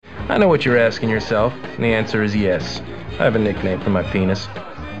I know what you're asking yourself, and the answer is yes. I have a nickname for my penis.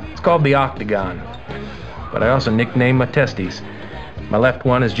 It's called the Octagon. But I also nicknamed my testes. My left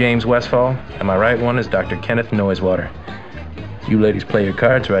one is James Westfall, and my right one is Dr. Kenneth Noisewater. You ladies play your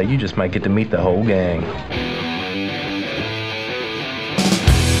cards right, you just might get to meet the whole gang.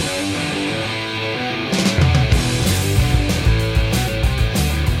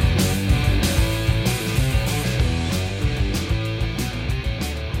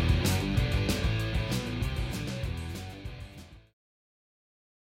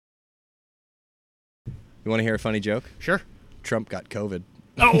 You want to hear a funny joke? Sure. Trump got COVID.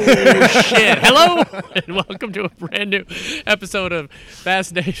 Oh, shit. Hello, and welcome to a brand new episode of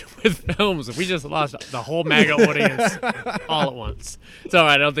Fascinated with Films. We just lost the whole MAGA audience all at once. It's all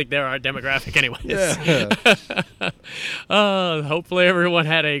right. I don't think they're our demographic anyways. Yeah. Hopefully everyone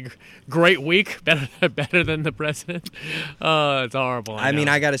had a great week, better than the president. It's horrible. I mean,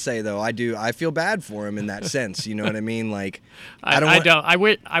 I got to say, though, I feel bad for him in that sense. You know what I mean? Like, I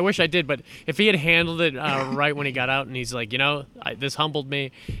wish I did, but if he had handled it right when he got out and he's like, this humbled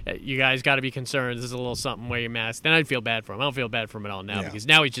me. You guys got to be concerned. This is a little something. Wear your mask. Then I'd feel bad for him. I don't feel bad for him at all now because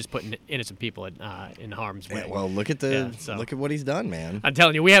now he's just putting innocent people in harm's way. Yeah, well, look at what he's done, man. I'm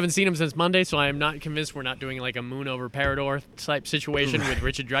telling you, we haven't seen him since Monday, so I am not convinced we're not doing like a Moon over Parador type situation with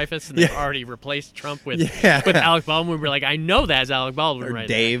Richard Dreyfuss, and they've already replaced Trump with Alec Baldwin. We were like, I know that's Alec Baldwin right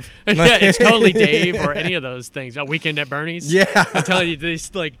Dave. Yeah, it's totally Dave or any of those things. Weekend at Bernie's. Yeah. I'm telling you, they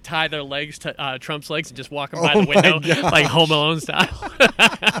just like tie their legs to Trump's legs and just walk him by the window like Home Alone style.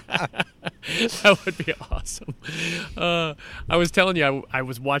 That would be awesome. I was telling you,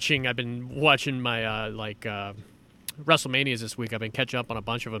 I've been watching my WrestleManias this week. I've been catching up on a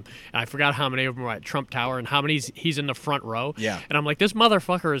bunch of them, and I forgot how many of them were at Trump Tower and how many he's in the front row. Yeah. And I'm like, this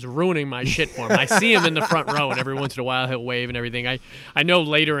motherfucker is ruining my shit for him. I see him in the front row, and every once in a while he'll wave and everything. I know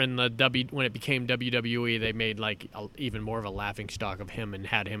later in when it became WWE, they made like even more of a laughing stock of him and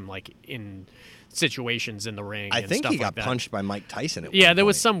had him like in situations in the ring. I think he got like punched by Mike Tyson at one point. There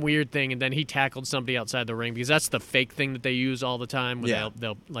was some weird thing, and then he tackled somebody outside the ring because that's the fake thing that they use all the time. Where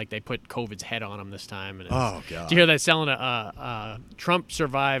they'll they put COVID's head on him this time. And oh god! Do you hear they're selling a Trump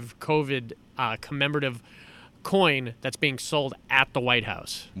survived COVID commemorative coin that's being sold at the White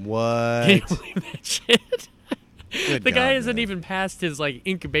House? What? Can you believe that shit? The guy hasn't even passed his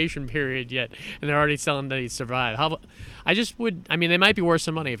incubation period yet, and they're already selling that he survived. They might be worth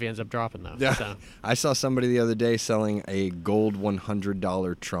some money if he ends up dropping though. Yeah. So. I saw somebody the other day selling a gold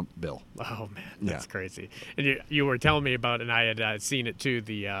 $100 Trump bill. Oh man, that's crazy. And you were telling me about it, and I had seen it too.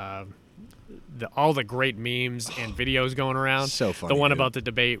 All the great memes and videos going around. So funny. The one dude. about the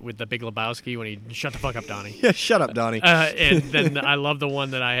debate with the Big Lebowski when he shut the fuck up, Donnie. Yeah, shut up, Donnie. And then I love the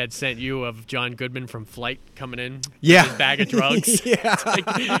one that I had sent you of John Goodman from Flight coming in. Yeah. With his bag of drugs. Yeah.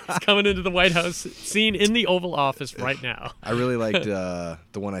 He's coming into the White House, seen in the Oval Office right now. I really liked the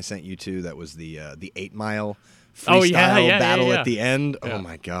one I sent you too. That was the 8 Mile freestyle battle at the end. Yeah. Oh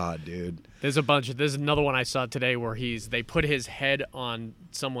my god, dude. There's another one I saw today where they put his head on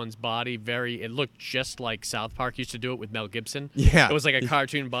someone's body. It looked just like South Park used to do it with Mel Gibson. Yeah. It was like a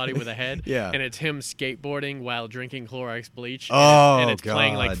cartoon body with a head. Yeah. And it's him skateboarding while drinking Clorox bleach. Oh, and it's God.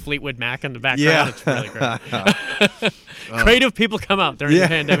 playing like Fleetwood Mac in the background. Yeah. It's really great. Creative people come out during the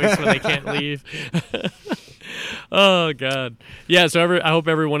pandemics when they can't leave. Oh, God. Yeah, so I hope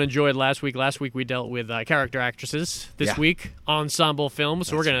everyone enjoyed last week. Last week we dealt with character actresses. This week, ensemble films.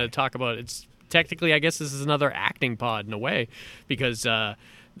 So we're going to talk about it's technically, I guess this is another acting pod in a way because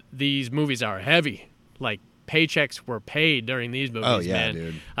these movies are heavy. Like, paychecks were paid during these movies, oh, yeah, man.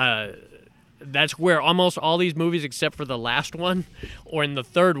 Dude. That's where almost all these movies, except for the last one or in the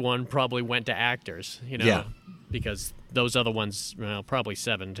third one, probably went to actors, Yeah. Because those other ones, probably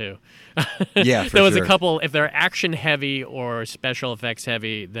 7 too. Yeah, for there was sure. a couple. If they're action heavy or special effects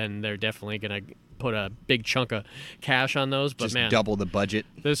heavy, then they're definitely gonna put a big chunk of cash on those. But Just man, double the budget.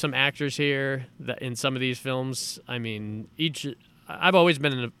 there's some actors here that in some of these films. I mean, I've always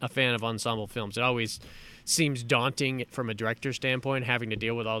been a fan of ensemble films. It always seems daunting from a director's standpoint, having to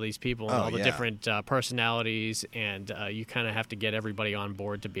deal with all these people and all the different personalities, and you kind of have to get everybody on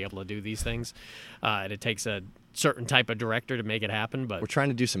board to be able to do these things. And it takes a certain type of director to make it happen. But we're trying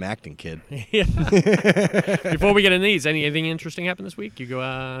to do some acting, kid. Yeah. Before we get into these, anything interesting happened this week? You go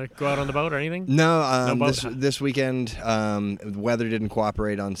out on the boat or anything? No, boat? this weekend, the weather didn't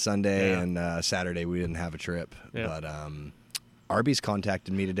cooperate on Sunday, and Saturday we didn't have a trip. Yeah. But Arby's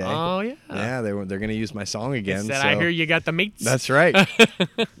contacted me today. Oh yeah. Yeah, they're going to use my song again. Said, I hear you got the meats. That's right.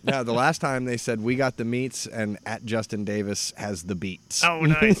 Yeah, the last time they said we got the meats, and at Justin Davis has the beats. Oh,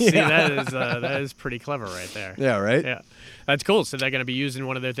 nice. See, that is pretty clever right there. Yeah, right. Yeah, that's cool. So they're going to be using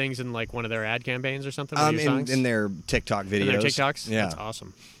one of their things in like one of their ad campaigns or something. With your songs? In their TikTok videos. In their TikToks. Yeah, that's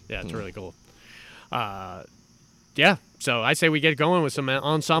awesome. Yeah, it's really cool. Yeah, so I say we get going with some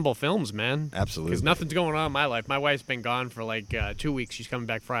ensemble films, man. Absolutely. Because nothing's going on in my life. My wife's been gone for like 2 weeks. She's coming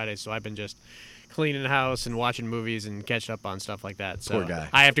back Friday, so I've been just cleaning the house and watching movies and catching up on stuff like that. So Poor guy.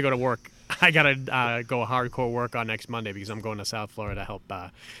 I have to go to work. I got to go hardcore work on next Monday because I'm going to South Florida to help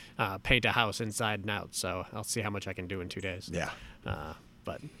paint a house inside and out. So I'll see how much I can do in 2 days. Yeah.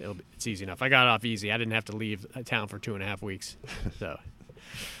 But it's easy enough. I got off easy. I didn't have to leave town for 2.5 weeks. So,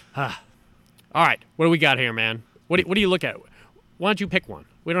 all right. What do we got here, man? What do you look at? Why don't you pick one?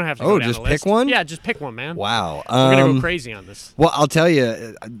 We don't have to go down just the list. pick one? Yeah, just pick one, man. Wow. We're going to go crazy on this. Well, I'll tell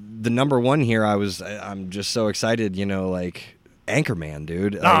you, the number one here, I'm just so excited, like Anchorman,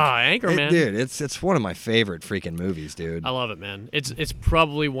 dude. Anchorman. Dude, it's one of my favorite freaking movies, dude. I love it, man. It's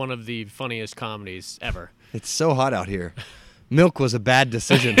probably one of the funniest comedies ever. It's so hot out here. Milk was a bad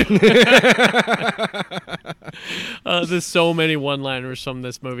decision. There's so many one-liners from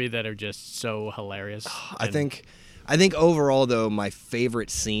this movie that are just so hilarious. I think overall, though, my favorite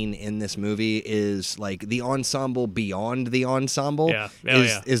scene in this movie is like the ensemble beyond the ensemble. Yeah.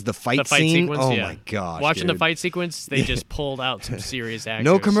 Is the fight scene. Sequence, oh my gosh! Watching dude. the fight sequence, they just pulled out some serious actors.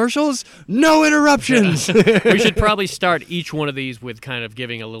 No commercials, no interruptions. We should probably start each one of these with kind of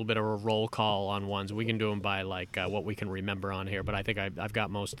giving a little bit of a roll call on ones. We can do them by like what we can remember on here, but I think I've got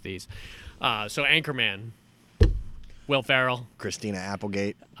most of these. So Anchorman. Will Ferrell. Christina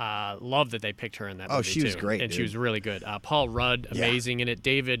Applegate. Love that they picked her in that movie, Oh, she was too. great, And dude. she was really good. Paul Rudd, amazing in it.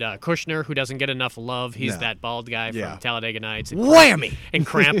 David Kushner, who doesn't get enough love. He's that bald guy from Talladega Nights. And Whammy! And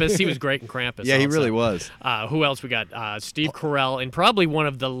Krampus. He was great in Krampus. Yeah, he also. really was. Who else we got? Steve Carell, in probably one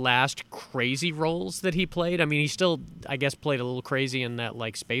of the last crazy roles that he played. I mean, he still, I guess, played a little crazy in that,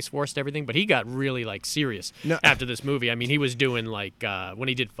 like, Space Force and everything, but he got really, like, serious after this movie. I mean, he was doing, like, when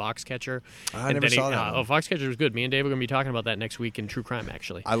he did Foxcatcher. I never saw that one. Foxcatcher was good. Me and Dave are going to be talking about that next week in True Crime,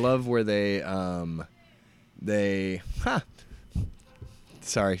 actually. I love where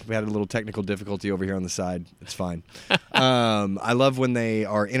sorry, we had a little technical difficulty over here on the side. It's fine. I love when they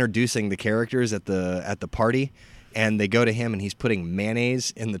are introducing the characters at the party, and they go to him, and he's putting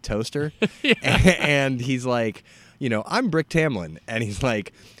mayonnaise in the toaster, and he's like, I'm Brick Tamlin, and he's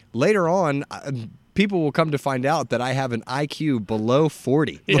like, later on, people will come to find out that I have an IQ below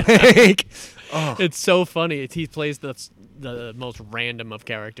 40. Yeah. It's so funny. He plays the most random of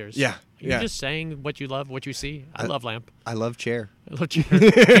characters. Yeah. Are you just saying what you love, what you see? I love Lamp. I love Chair. I love Chair.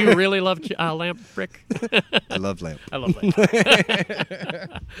 Do you really love Lamp, Brick? I love Lamp. I love Lamp.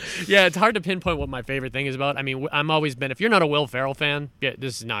 Yeah, it's hard to pinpoint what my favorite thing is about. I mean, I'm always been, if you're not a Will Ferrell fan,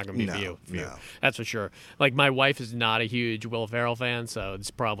 this is not going to be for you. No. That's for sure. Like, my wife is not a huge Will Ferrell fan, so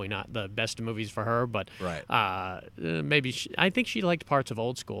it's probably not the best of movies for her. But maybe I think she liked parts of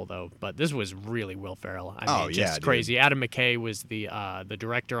Old School, though. But this was really Will Ferrell. I mean, just crazy. Adam McKay was the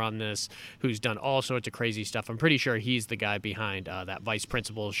director on this, who's done all sorts of crazy stuff. I'm pretty sure he's the guy behind that Vice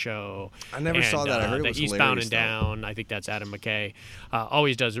Principals show. I never saw that. I heard it was Eastbound hilarious, and Down. I think that's Adam McKay.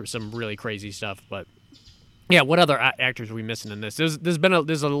 Always does some really crazy stuff. But yeah, what other actors are we missing in this?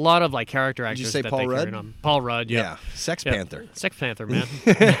 There's a lot of like character actors. Did you say that Paul they Rudd? carried on. Paul Rudd. Yeah. Sex Panther. Sex Panther, man.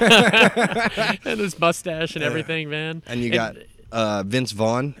 And his mustache and everything, man. And you got Vince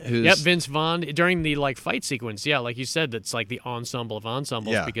Vaughn, who's Vince Vaughn during the like fight sequence. Yeah, like you said, that's like the ensemble of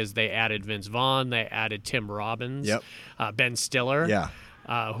ensembles because they added Vince Vaughn, they added Tim Robbins, Ben Stiller. Yeah.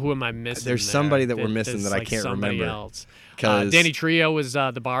 Who am I missing? There's somebody that we're missing that I can't remember. Else. Danny Trejo was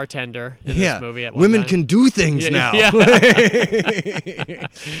the bartender in this movie. At one Women time. can do things now. Yeah.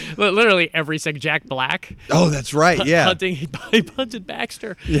 Literally every second. Jack Black. Oh, that's right. Yeah. He punted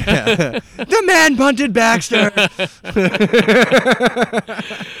Baxter. Yeah. The man punted Baxter.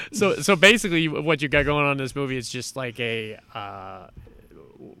 So basically, what you got going on in this movie is just like a.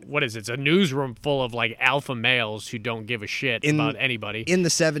 What is it? It's a newsroom full of like alpha males who don't give a shit about anybody. In the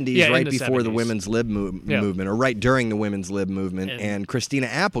 70s, right before 70s. the women's lib movement, or right during the women's lib movement, and Christina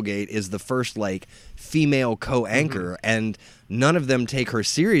Applegate is the first like female co-anchor, and none of them take her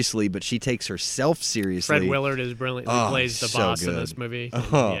seriously, but she takes herself seriously. Fred Willard is brilliant. He plays the boss in this movie.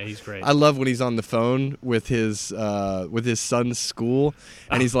 Yeah, he's great. I love when he's on the phone with his son's school,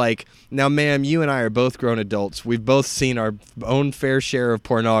 and he's like, "Now, ma'am, you and I are both grown adults. We've both seen our own fair share of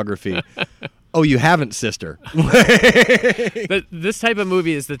pornography." Oh, you haven't, sister. This type of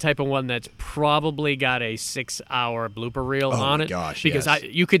movie is the type of one that's probably got a 6-hour blooper reel on my it. gosh, because yes.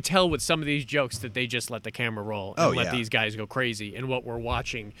 you could tell with some of these jokes that they just let the camera roll and let yeah. these guys go crazy. And what we're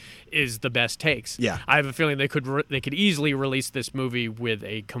watching is the best takes. Yeah. I have a feeling they could easily release this movie with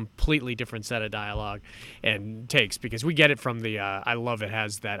a completely different set of dialogue and takes, because we get it from the I love it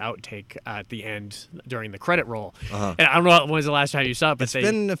has that outtake at the end during the credit roll. And I don't know when was the last time you saw it, but It's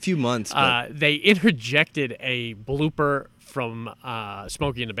been a few months. But they interjected a blooper from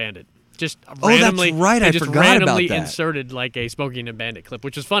Smokey and the Bandit. Just that's randomly, right. They I just forgot randomly about that. inserted like a Smokey and the Bandit clip,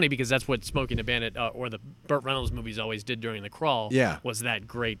 which is funny because that's what Smokey and the Bandit or the Burt Reynolds movies always did during the crawl. Yeah. Was that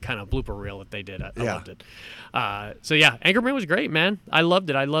great kind of blooper reel that they did? I Yeah. loved it. So yeah, Anchorman was great, man. I loved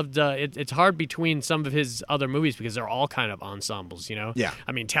it. I loved it. It's hard between some of his other movies because they're all kind of ensembles, you know. Yeah.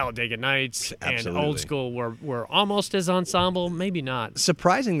 I mean, Talladega Nights and Absolutely. Old School were almost as ensemble, maybe not.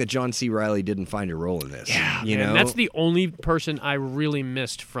 surprising that John C. Reilly didn't find a role in this. Yeah, you man, know, that's the only person I really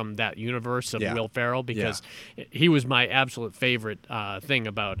missed from that universe of Yeah. Will Ferrell, because he was my absolute favorite thing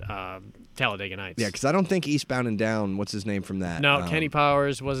about Talladega Nights. Yeah, because I don't think Eastbound and Down. What's his name from that? No, Kenny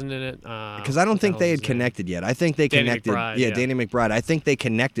Powers wasn't in it. Because I don't think they had connected yet. I think they Danny connected. McBride, yeah, yeah. Danny McBride. I think they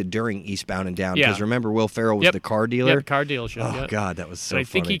connected during Eastbound and Down. Yeah. Because remember, Will Ferrell was Yep. the car dealer. Yep, car dealership. Oh yep. God, that was so. And I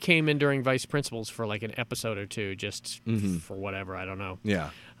think funny. he came in during Vice Principals for like an episode or two, just for whatever, I don't know.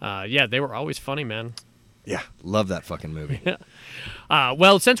 Yeah, Yeah, they were always funny, man. yeah, love that fucking movie.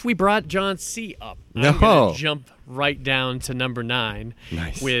 Well, since we brought John C. up, I'm No. going to jump right down to number 9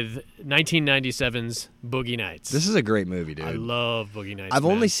 Nice. with 1997's Boogie Nights. This is a great movie, dude. I love Boogie Nights. I've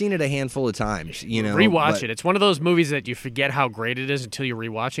man. only seen it a handful of times. You know, Rewatch but- it. It's one of those movies that you forget how great it is until you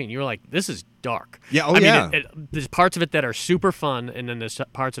rewatch it, and you're like, "This is dark." Yeah, oh, I yeah. mean, there's parts of it that are super fun, and then there's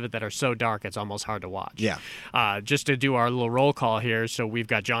parts of it that are so dark it's almost hard to watch. Yeah. Just to do our little roll call here, so we've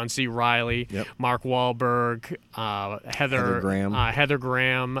got John C. Reilly, Yep. Mark Wahlberg, Heather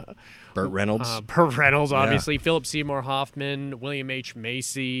Graham, Burt Reynolds. Burt Reynolds, obviously, Philip Seymour Hoffman, William H.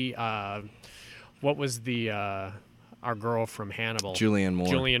 Macy. What was the our girl from Hannibal? Julianne Moore.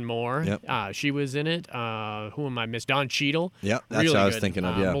 Julianne Moore. Yep. She was in it. Who am I miss? Don Cheadle. Yep, that's really what I was good. thinking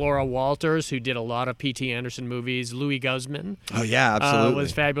of, yeah. Laura Walters, who did a lot of P.T. Anderson movies. Louis Guzman. Oh yeah, absolutely.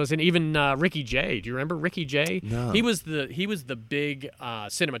 Was fabulous, and even Ricky Jay. Do you remember Ricky Jay? No. He was the big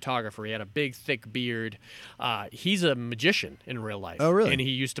cinematographer. He had a big thick beard. He's a magician in real life. Oh, really? And he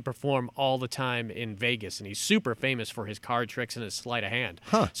used to perform all the time in Vegas, and he's super famous for his card tricks and his sleight of hand.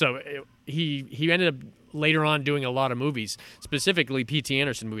 Huh. So he ended up later on doing a lot of movies, specifically P.T.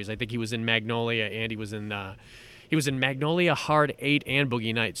 Anderson movies. I think he was in Magnolia, and he was in Magnolia, Hard 8, and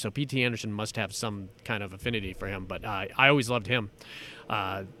Boogie Nights. So P.T. Anderson must have some kind of affinity for him. But I always loved him.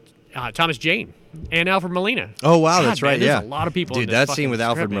 Thomas Jane and Alfred Molina. Oh wow, God, that's right. man, there's yeah, a lot of people. Dude, in this that fucking scene with script,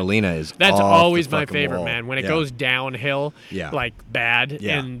 Alfred man. Molina is That's off always the my fucking favorite, wall. man. When it Yeah. goes downhill, Yeah. like bad,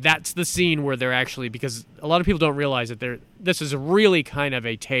 Yeah. and that's the scene where they're actually, because a lot of people don't realize that this is really kind of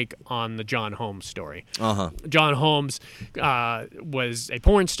a take on the John Holmes story. John Holmes was a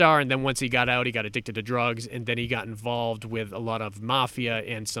porn star, and then once he got out, he got addicted to drugs, and then he got involved with a lot of mafia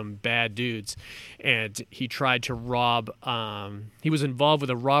and some bad dudes, and he tried to rob. He was involved with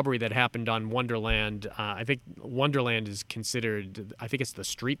a robbery that happened on Wonderland. I think Wonderland is considered, I think it's the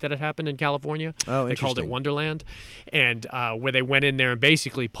street that it happened in California. Oh, They called it interesting. Wonderland, and where they went in there and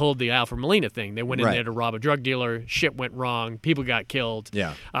basically pulled the Alfred Molina thing. They went in Right. there to rob a drug dealer. Shit went wrong. People got killed.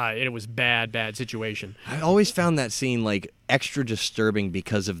 Yeah. And it was bad situation. I always found that scene like extra disturbing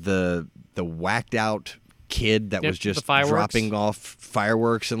because of the whacked out kid that Yep, was the just fireworks. dropping off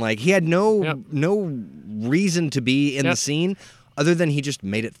fireworks, and like he had no Yep. reason to be in Yep. the scene other than he just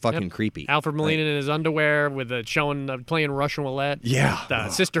made it fucking Yep. creepy. Alfred Molina in his underwear with playing Russian roulette. Yeah. The Oh,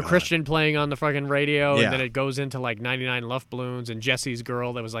 Sister God. Christian playing on the fucking radio, Yeah. and then it goes into like 99 Love Balloons and Jesse's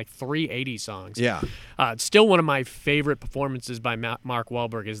Girl. That was like 3 80 songs. Yeah. It's still one of my favorite performances by Mark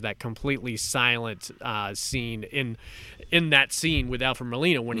Wahlberg is that completely silent scene in that scene with Alfred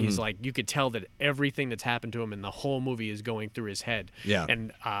Molina when he's like, you could tell that everything that's happened to him in the whole movie is going through his head. Yeah.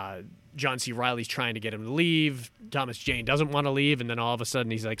 And John C. Reilly's trying to get him to leave. Thomas Jane doesn't want to leave, and then all of a sudden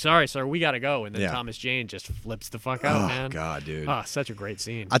he's like, "Sorry, sir, we gotta go." And then Yeah. Thomas Jane just flips the fuck out, Oh man. God, dude. Oh, such a great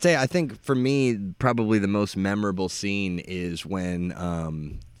scene. I'll tell you, I think for me, probably the most memorable scene is when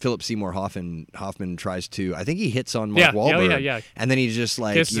Philip Seymour Hoffman tries to. I think he hits on Mark Wahlberg. Yeah. And then he just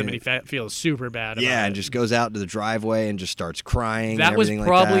like kisses him and he feels super bad. About and it. just goes out to the driveway and just starts crying. That and was everything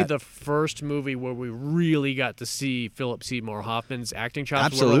probably like that. the first movie where we really got to see Philip Seymour Hoffman's acting chops.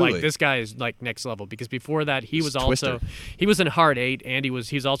 Absolutely. Where we're like, this guy is like next level. Because before that, he was Twister. he was in Hard Eight, and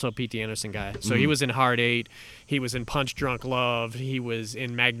he's also a P.T. Anderson guy. So he was in Hard Eight. He was in Punch Drunk Love. He was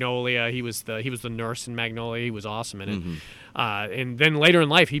in Magnolia. He was the nurse in Magnolia. He was awesome in it. And then later in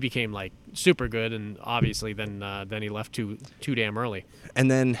life, he became like super good. And obviously, then he left too damn early. And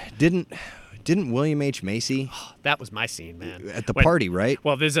then didn't William H. Macy That was my scene, man. at the party, right?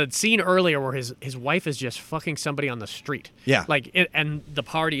 Well, there's a scene earlier where his wife is just fucking somebody on the street. Yeah. And the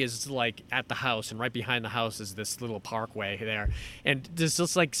party is like at the house, and right behind the house is this little parkway there, and there's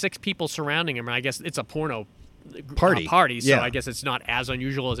just like 6 people surrounding him. And I guess it's a porno party, so Yeah. I guess it's not as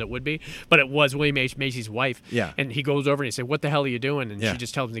unusual as it would be, but it was William H. Macy's wife. Yeah. And he goes over and he said, "What the hell are you doing?" And Yeah. she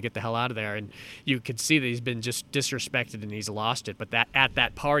just tells him to get the hell out of there. And you could see that he's been just disrespected and he's lost it. But that at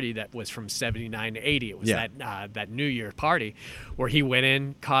that party that was from 79 to 80, it was Yeah. that New Year party where he went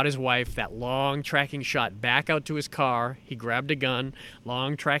in, caught his wife, that long tracking shot back out to his car. He grabbed a gun,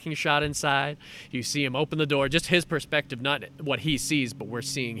 long tracking shot inside. You see him open the door, just his perspective, not what he sees, but we're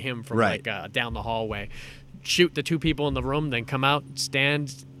seeing him from Right. down the hallway. Shoot the 2 people in the room, then come out,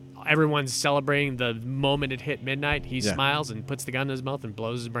 stand. Everyone's celebrating the moment it hit midnight. He Yeah. smiles and puts the gun in his mouth and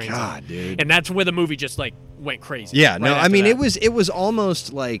blows his brains God, out. dude. And that's where the movie just like went crazy. Yeah, right no, I after mean that. it was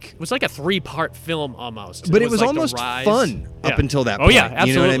almost like, It was like a 3-part film almost. but it was like the almost rise. fun up Yeah. until that Oh point. yeah,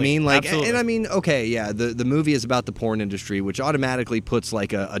 You know what I absolutely. mean? Like, Absolutely. and I mean, okay, yeah, the movie is about the porn industry, which automatically puts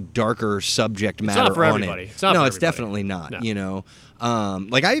like a darker subject matter not for on everybody. it. It's not no, for it's everybody. definitely not. No. You know,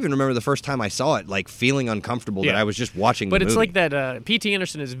 like I even remember the first time I saw it, like feeling uncomfortable that Yeah. I was just watching. But the it's movie. like that. P.T.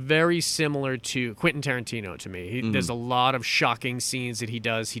 Anderson is very similar to Quentin Tarantino to me. Mm-hmm. There's a lot of shocking scenes that he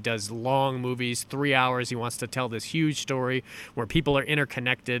does. He does long movies, 3 hours. He wants to tell this huge story where people are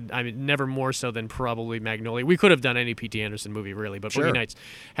interconnected. I mean, never more so than probably Magnolia. We could have done any P.T. Anderson movie, really, but Sure. Boogie Nights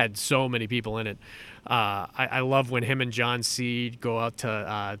had so many people in it. I love when him and John Seed go out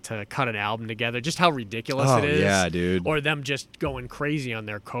to cut an album together. Just how ridiculous Oh, it is. yeah, dude. Or them just going crazy on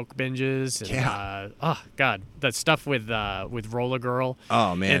their coke binges. And, Yeah. oh God, that stuff with Roller Girl.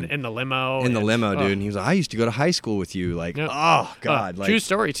 Oh, man. in the limo. in the and- limo, oh, dude. And he was like, I used to go to high school with you. Like, Yep. oh God, like true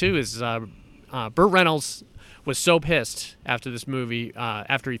story too is Burt Reynolds was so pissed after this movie,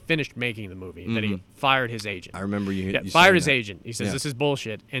 after he finished making the movie, that he fired his agent. I remember you. Yeah, you fired saying his that. agent. He says Yeah. this is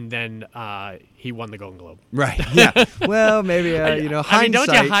bullshit, and then he won the Golden Globe. Right. Yeah. Well, maybe you know. I mean, don't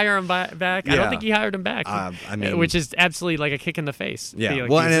hindsight- you hire him back? I Yeah. don't think he hired him back. I mean- which is absolutely like a kick in the face. Yeah. Be like,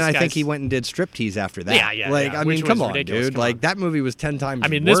 Well, "Geez, and this I think guy's-" he went and did striptease after that. Yeah, yeah, Like, yeah, I which mean, come was on, ridiculous, dude. come Like on. that movie was 10 times. I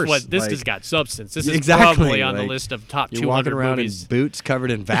mean, worse. this like, has got substance. This is Exactly, probably on the like, list of top you're 200 walking around movies. in boots covered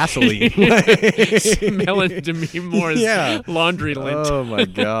in Vaseline. Smelling Demi Moore's Yeah. laundry lint. Oh my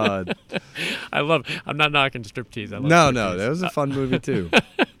God. I'm not knocking striptease. I love No, striptease. no, that was a fun movie too.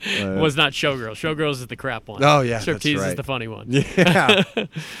 Was not Showgirls. Showgirls is the crap one. Oh, yeah, that's Striptease is right. the funny one. Yeah.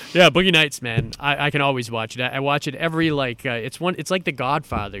 Yeah, Boogie Nights, man. I can always watch it. I watch it every it's like The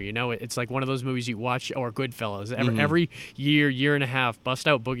Godfather, you know. It's like one of those movies you watch, or Goodfellas. Every year and a half, bust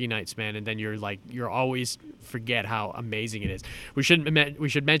out Boogie Nights, man, and then you're always forget how amazing it is. We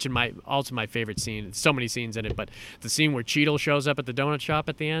should mention my favorite scene. There's so many scenes in it, but the scene where Cheadle shows up at the donut shop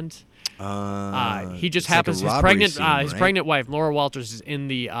at the end. He just it's like happens. a His robbery pregnant scene, his right? pregnant wife, Laura Walters, is in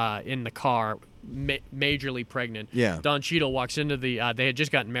the car. Majorly pregnant. Yeah. Don Cheadle walks into the. They had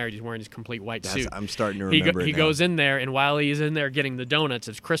just gotten married. He's wearing his complete white suit. I'm starting to remember He it now. goes in there, and while he's in there getting the donuts,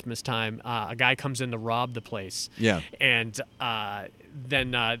 it's Christmas time. A guy comes in to rob the place. Yeah. And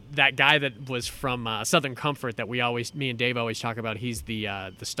then that guy that was from Southern Comfort that me and Dave always talk about. He's the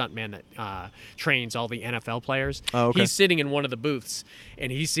stuntman that trains all the NFL players. Oh, okay. He's sitting in one of the booths,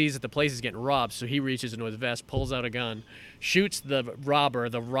 and he sees that the place is getting robbed. So he reaches into his vest, pulls out a gun, shoots the robber.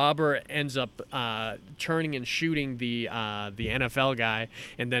 The robber ends up turning and shooting the NFL guy,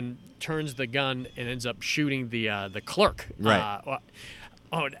 and then turns the gun and ends up shooting the clerk. Right.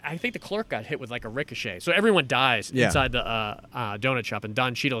 I think the clerk got hit with like a ricochet. So everyone dies Yeah. inside the donut shop, and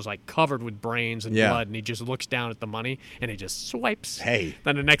Don Cheadle's like covered with brains and Yeah. blood, and he just looks down at the money and he just swipes. Hey.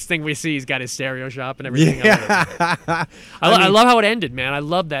 Then the next thing we see, he's got his stereo shop and everything. Yeah. I love how it ended, man. I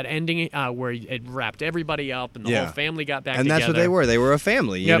love that ending where it wrapped everybody up and the Yeah. whole family got back And together. that's what they were. They were a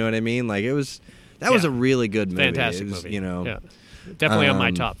family. You Yep. know what I mean? Like it was. That was Yeah. a really good movie. Fantastic It was, movie. You know. Yeah. Definitely on my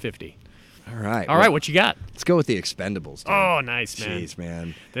Um, top 50. All right. All right, what you got? Let's go with the Expendables. Dude. Oh, nice, man. Jeez,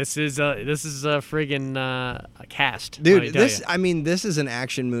 man. This is a friggin' a cast. let me Dude, tell this ya. I mean, this is an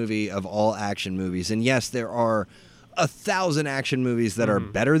action movie of all action movies. And yes, there are 1,000 action movies that are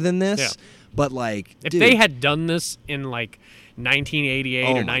better than this. Yeah. But like, If dude, they had done this in like 1988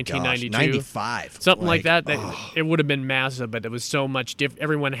 or my gosh, 1992, 95, something like that, oh. it would have been massive. But it was so much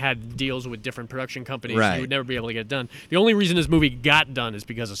everyone had deals with different production companies. Right. You would never be able to get it done. The only reason this movie got done is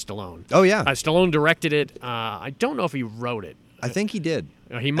because of Stallone. Oh yeah, Stallone directed it. I don't know if he wrote it. I think he did.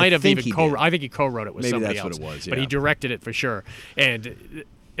 He might have think even he did. I think he co-wrote it with Maybe somebody that's else. what it was, But yeah. he directed it for sure, and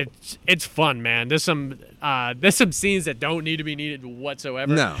it's fun, man. There's some scenes that don't need to be needed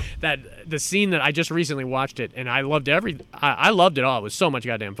whatsoever. No. That the scene that I just recently watched it, and I loved I loved it all. It was so much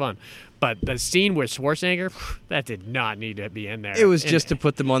goddamn fun. But the scene with Schwarzenegger, that did not need to be in there. It was And- just to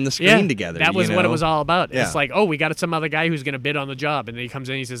put them on the screen yeah, together. That was you what it know? was all about. Yeah. It's like, oh, we got some other guy who's going to bid on the job, and then he comes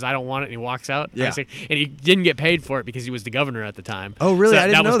in, he says, I don't want it, and he walks out. Yeah. And he didn't get paid for it because he was the governor at the time. Oh, really? So I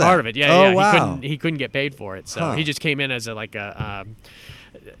didn't that was know that. part of it. Yeah, Oh, yeah. wow. He couldn't get paid for it, so Huh. he just came in as a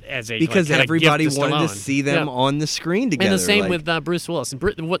Because like, kinda everybody gift to wanted to Stallone. see them Yeah. on the screen together. And the same like- with Bruce Willis.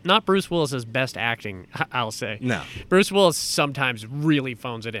 And not Bruce Willis's best acting, I'll say. No. Bruce Willis sometimes really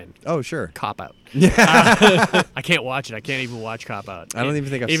phones it in. Oh, sure. Cop Out. I can't watch it. I can't even watch Cop Out. I don't even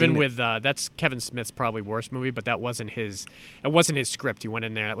think I've even seen it. with that's Kevin Smith's probably worst movie, but that wasn't his. It wasn't his script. He went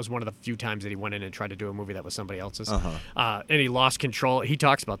in there. That was one of the few times that he went in and tried to do a movie that was somebody else's. And he lost control. He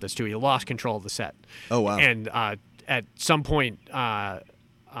talks about this too. He lost control of the set. Oh, wow. And at some point,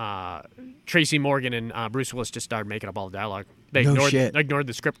 Tracy Morgan and Bruce Willis just started making up all the dialogue. They No shit. ignored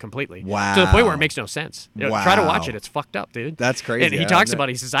the script completely. Wow. To the point where it makes no sense. Try to watch Wow. it. It's fucked up, dude. That's crazy. And he I talks admit. about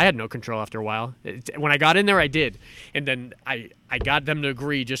it. He says, I had no control after a while. When I got in there, I did. And then I got them to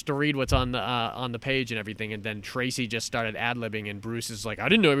agree just to read what's on the page and everything. And then Tracy just started ad-libbing. And Bruce is like, I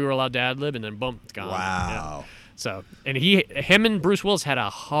didn't know we were allowed to ad-lib. And then boom, it's gone. Wow. Yeah. So, and him and Bruce Willis had a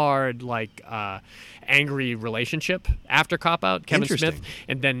hard, angry relationship after Cop Out, Kevin Interesting. Smith.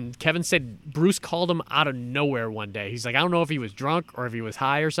 And then Kevin said Bruce called him out of nowhere one day. He's like, I don't know if he was drunk or if he was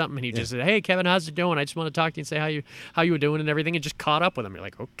high or something. And he just said, hey, Kevin, how's it going? I just want to talk to you and say how you were doing and everything. And just caught up with him. You're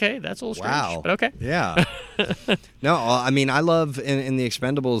like, okay, that's a little strange. Wow. But okay. Yeah. No, I mean, I love in the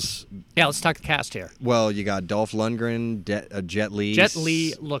Expendables. Yeah, let's talk the cast here. Well, you got Dolph Lundgren, Jet Li. Jet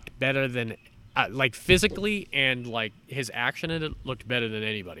Li looked better than... physically and his action in it looked better than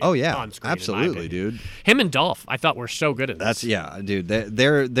anybody. Oh yeah, on screen, in my absolutely, opinion. dude. Him and Dolph, I thought were so good at this. That's dude.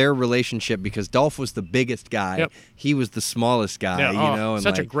 Their relationship, because Dolph was the biggest guy, Yep. he was the smallest guy. Yeah, You know, and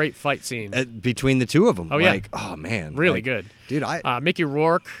such a great fight scene. between the two of them. Oh, yeah. Oh man, Really good, dude. Mickey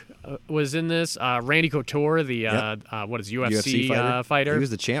Rourke was in this. Randy Couture, the UFC fighter. He was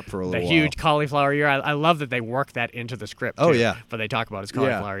the champ for a little the while. huge cauliflower ear. I love that they work that into the script. Oh, too, yeah. but they talk about his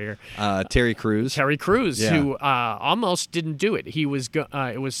cauliflower ear. Terry Crews. Terry Crews, Yeah. who almost didn't do it. He was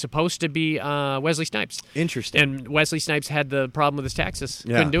it was supposed to be Wesley Snipes. Interesting. And Wesley Snipes had the problem with his taxes.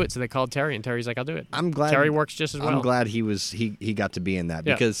 Yeah. Couldn't do it, so they called Terry, and Terry's like, I'll do it. I'm glad Terry works just as well. I'm glad he got to be in that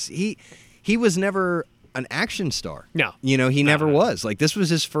Yeah. because he was never an action star. No. You know, he never was. Like, this was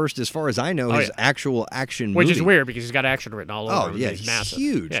his first, as far as I know, his yeah. actual action Which movie. is weird because he's got action written all over Oh him. yeah, He's massive.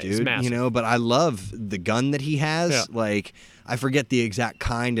 huge, Yeah, dude. he's massive. You know, but I love the gun that he has. Yeah. Like, I forget the exact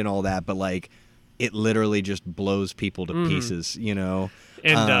kind and all that, but like, it literally just blows people to pieces. You know.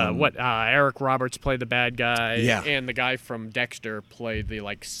 And Eric Roberts played the bad guy. Yeah. And the guy from Dexter played the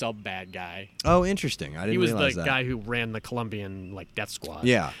sub bad guy. Oh, interesting. I didn't He was realize the that. guy who ran the Colombian death squad.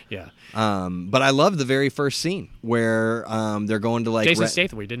 Yeah. Yeah. But I love the very first scene where they're going to Jason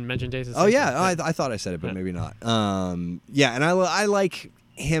Statham. We didn't mention Jason Oh Statham. yeah, I thought I said it, but maybe not. Yeah, and I like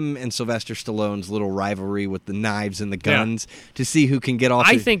him and Sylvester Stallone's little rivalry with the knives and the guns to see who can get off.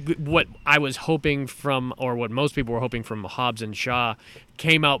 I think what I was hoping from, or what most people were hoping from Hobbs and Shaw,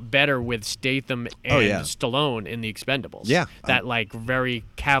 came out better with Statham and Stallone in the Expendables. Yeah. That very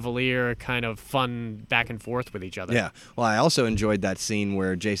cavalier kind of fun back and forth with each other. Yeah. Well, I also enjoyed that scene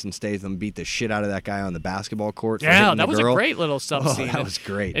where Jason Statham beat the shit out of that guy on the basketball court. For Yeah, hitting that the was girl. a great little sub scene. That was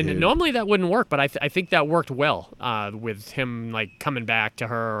great. And dude. normally that wouldn't work, but I think that worked well with him coming back to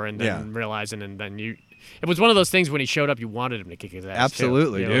her and then realizing, and then it was one of those things when he showed up, you wanted him to kick his ass.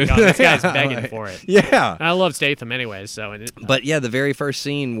 Absolutely, too. dude. This guy's begging for it. Yeah. And I love Statham anyways, so. But yeah, the very first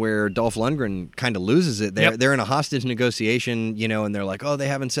scene where Dolph Lundgren kind of loses it, they're in a hostage negotiation, and they're like, oh, they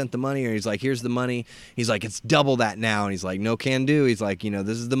haven't sent the money, or he's like, here's the money. He's like, it's double that now, and he's like, no can do. He's like,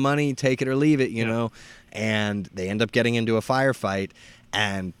 this is the money, take it or leave it, you know. And they end up getting into a firefight,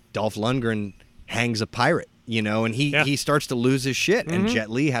 and Dolph Lundgren hangs a pirate, and he starts to lose his shit, and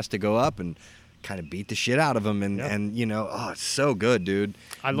Jet Li has to go up and kind of beat the shit out of him, and it's so good, dude.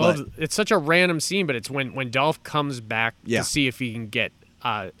 I love it's such a random scene, but it's when Dolph comes back to see if he can get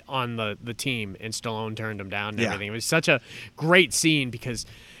on the team, and Stallone turned him down and everything. It was such a great scene because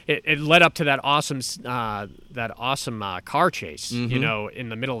it led up to that awesome car chase, Mm-hmm. you know, in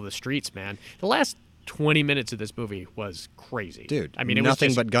the middle of the streets, man. The last 20 minutes of this movie was crazy. Dude, I mean, it nothing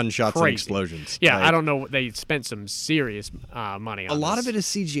was just but gunshots and crazy. explosions. Yeah, Like, I don't know. They spent some serious money on a lot this. of it is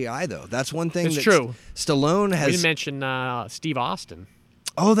CGI, though. That's one thing It's that true. Stallone We has. didn't mention Steve Austin.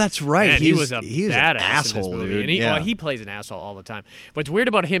 Oh, that's right. Man, he was a he was badass an asshole, in this movie. dude. And he, yeah. well, he plays an asshole all the time. What's weird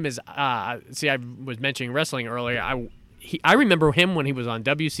about him is, see, I was mentioning wrestling earlier. I remember him when he was on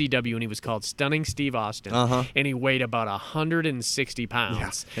WCW and he was called Stunning Steve Austin. Uh-huh. And he weighed about 160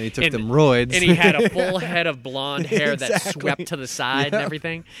 pounds. And he took them roids. And he had a full head of blonde hair that Exactly. swept to the side and Yep.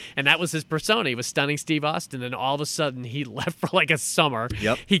 everything. And that was his persona. He was Stunning Steve Austin. And all of a sudden, he left for like a summer.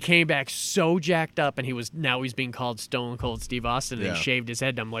 Yep. He came back so jacked up, and now he's being called Stone Cold Steve Austin, and Yeah. he shaved his head.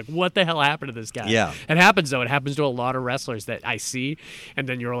 And I'm like, what the hell happened to this guy? Yeah. It happens, though. It happens to a lot of wrestlers that I see, and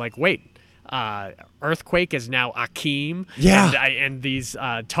then you're like, wait. Earthquake is now Akeem. Yeah. And these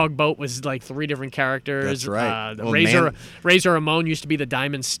Tugboat was like 3 different characters. That's right. Well, Razor Ramon used to be the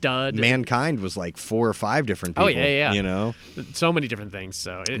Diamond Stud. Mankind was like 4 or 5 different people. Oh, yeah. You know? So many different things.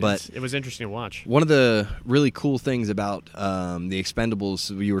 So it was interesting to watch. One of the really cool things about the Expendables,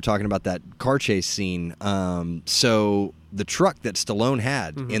 you were talking about that car chase scene. So the truck that Stallone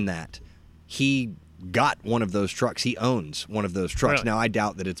had Mm-hmm. in that, he got one of those trucks. He owns one of those trucks. Really? Now, I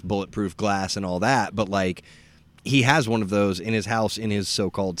doubt that it's bulletproof glass and all that, but like he has one of those in his house, in his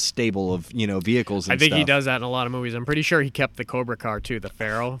so-called stable of, you know, vehicles and I think he stuff. does that in a lot of movies. I'm pretty sure he kept the Cobra car too, the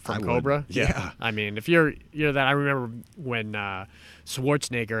Pharaoh from I would. Cobra. Yeah. I mean, if you're that, I remember when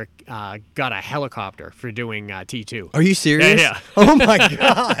Schwarzenegger got a helicopter for doing T2. Are you serious? Yeah. Oh my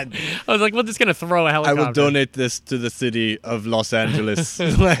God. I was like, we're just gonna throw a helicopter. this to the city of Los Angeles.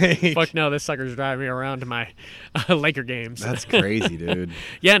 Like, Fuck no, this sucker's driving me around to my Laker games. that's crazy, dude.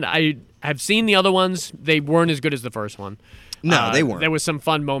 Yeah, and I have seen the other ones. They weren't as good as the first one. No, they weren't. There was some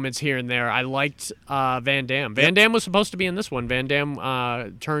fun moments here and there. I liked Van Damme. Van Damme was supposed to be in this one. Van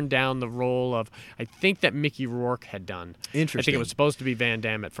Damme turned down the role of, I think, that Mickey Rourke had done. I think Interesting. it was supposed to be Van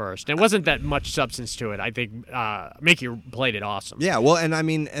Damme at first. And it wasn't that much substance to it. I think Mickey played it awesome. Yeah, well, and I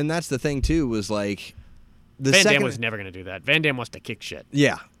mean, and that's the thing too, was like the Van second. Damme was never going to do that. Van Damme wants to kick shit.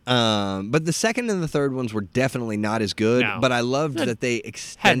 Yeah. But the second and the third ones were definitely not as good. No. But I loved that they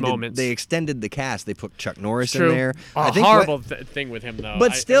extended. moments. They extended the cast. They put Chuck Norris True. in there. A I think horrible thing with him, though.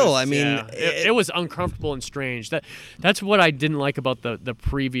 But still, I mean, it was uncomfortable and strange. That's what I didn't like about the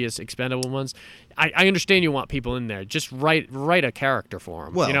previous Expendable ones. I understand you want people in there. Just write a character for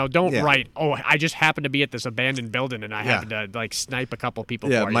them. Well, you know, don't yeah. write. Oh, I just happened to be at this abandoned building and I happened to like snipe a couple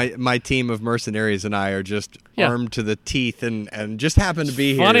people. Yeah, for you. my team of mercenaries and I are just Yeah. armed to the teeth and just happen to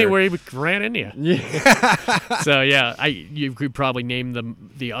be Funny here. where he ran into you. So yeah, you could probably name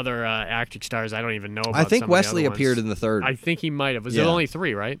the other acting stars. I don't even know about. I think some of the Wesley other appeared ones. in the third. I think he might have. Was Yeah. there only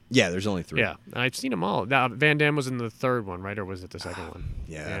 3, right? Yeah, there's only 3. Yeah, I've seen them all. Now, Van Damme was in the third one, right, or was it the second one?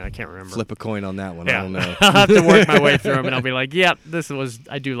 Yeah. I can't remember. Flip a coin on that one. Yeah. I don't know. I'll have to work my way through them, and I'll be like, "Yeah,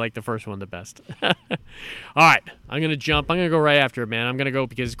 I do like the first one the best." All right, I'm gonna go right after it, man. I'm gonna go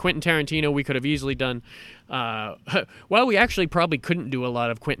because Quentin Tarantino. We could have easily done. Well, we actually probably couldn't do a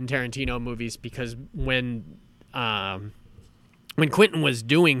lot of Quentin Tarantino movies because when Quentin was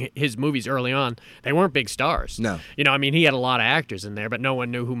doing his movies early on, they weren't big stars. No. You know, I mean, he had a lot of actors in there, but no one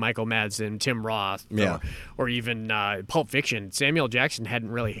knew who Michael Madsen, Tim Roth, Yeah. or even Pulp Fiction. Samuel Jackson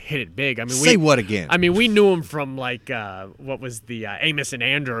hadn't really hit it big. I mean, Say what again? I mean, we knew him from like what was the Amos and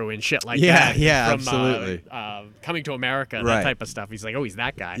Andrew and shit like Yeah, that. yeah, from, absolutely. Coming to America, Right. that type of stuff. He's like, oh, he's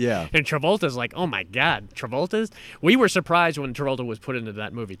that guy. Yeah. And Travolta's like, oh my God, Travolta's. We were surprised when Travolta was put into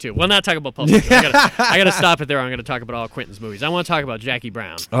that movie too. Well, not talking about Pulp Fiction. I gotta stop it there. I'm gonna talk about all Quentin's movies. I want to talk about Jackie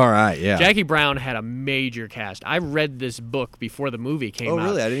Brown. All right, yeah. Jackie Brown had a major cast. I read this book before the movie came out. Oh,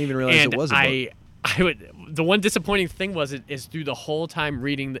 really? I didn't even realize and it was a book. The one disappointing thing is through the whole time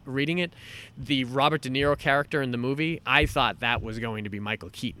reading it, the Robert De Niro character in the movie, I thought that was going to be Michael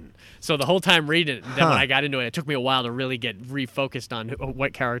Keaton. So the whole time reading it, then when I got into it took me a while to really get refocused on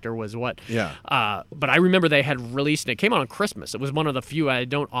what character was what. Yeah. But I remember they had released it. It came out on Christmas. It was one of the few. I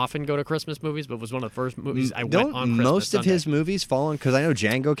don't often go to Christmas movies, but it was one of the first movies I went on Christmas most of Sunday. his movies fall on, because I know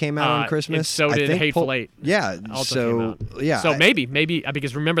Django came out on Christmas. And so I did think Hateful Eight. Yeah. Also came out. Yeah. So maybe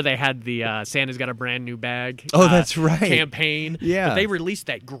because remember they had the Santa's Got a Brand New Bag. Oh, that's right. Campaign. Yeah. But they released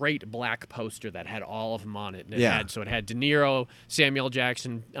that great black poster that had all of them on it. And Yeah. it had De Niro, Samuel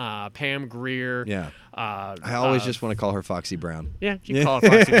Jackson, Pam Grier. Yeah. I always just want to call her Foxy Brown. Yeah, you can call her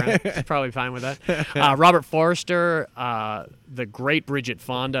Foxy Brown. She's probably fine with that. Robert Forster, the great Bridget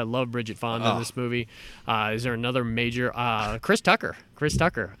Fonda. I love Bridget Fonda in this movie. Is there another major? Chris Tucker.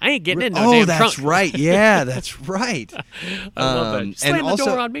 I ain't getting in no damn that's trunk. right. Yeah, that's right. I love that. Slam the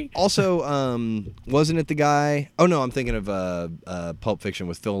door on me. Also, wasn't it the guy? Oh no, I'm thinking of Pulp Fiction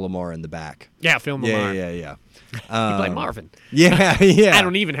with Phil LaMarr in the back. Yeah, Phil LaMarr. Yeah. He played Marvin. Yeah. I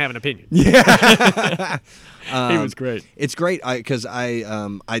don't even have an opinion. Yeah. He was great. It's great because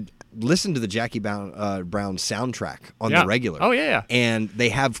I listened to the Jackie Brown soundtrack on the regular. Oh yeah. And they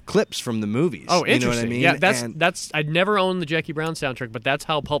have clips from the movies. Oh, interesting. You know what I mean? Yeah, that's I'd never owned the Jackie Brown soundtrack, but that's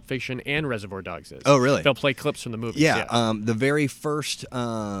how Pulp Fiction and Reservoir Dogs is. Oh, really? They'll play clips from the movies. Yeah. The very first.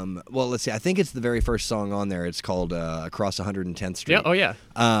 Well, let's see. I think it's the very first song on there. It's called "Across 110th Street." Yeah. Oh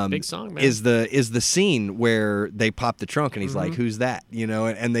yeah. Big song, man. Is the scene where they pop the trunk and he's like, "Who's that?" You know,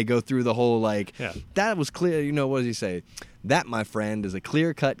 and they go through the whole like. Yeah. That was clear. You know, what does he say? That, my friend, is a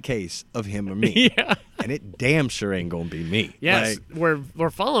clear-cut case of him or me. Yeah. And it damn sure ain't gonna be me. Yes, we're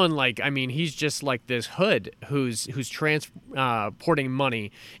following he's just like this hood who's transporting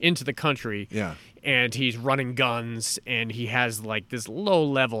money into the country. Yeah. And he's running guns, and he has like this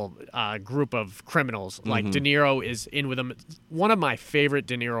low-level group of criminals. Like De Niro is in with him. One of my favorite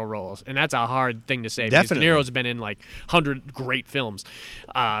De Niro roles, and that's a hard thing to say. Definitely. Because De Niro's been in like 100 great films,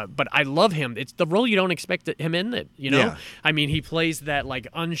 but I love him. It's the role you don't expect him in. It, you know. Yeah. I mean, he plays that like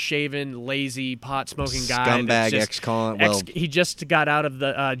unshaven, lazy, pot-smoking guy. Scumbag ex-con. Well, he just got out of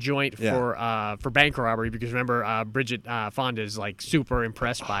the joint for bank robbery because remember Bridget Fonda is like super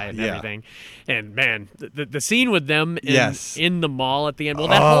impressed by it and everything, and man, the scene with them in the mall at the end. Well,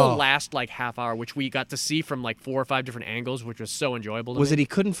 that whole last like half hour, which we got to see from like 4 or 5 different angles, which was so enjoyable. Was it he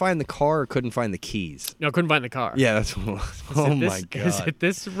couldn't find the car or couldn't find the keys? No, couldn't find the car. Yeah, that's. Oh my God! Is it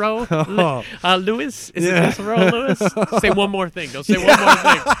this row, Lewis? Is it this row, Lewis? Say one more thing. Don't say one more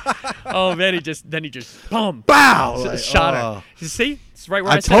thing. Oh man, he just boom, bow, shot her. You see? It's right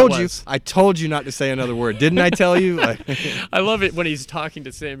where I said told it you. was. I told you not to say another word. Didn't I tell you? I love it when he's talking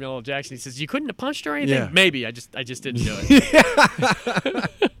to Samuel L. Jackson. He says, "You couldn't have punched her or anything." Yeah. Maybe I just didn't do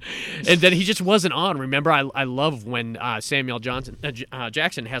it. And then he just wasn't on. Remember, I love when Samuel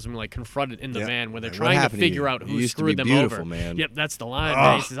Jackson has him like confronted in the van when they're trying to figure out who screwed them over. Man. Yep, that's the line.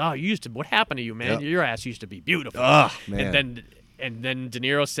 Man. He says, "Oh, what happened to you, man? Yep. Your ass used to be beautiful." Man. And then De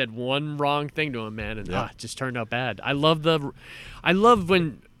Niro said one wrong thing to him, man, and it just turned out bad. I love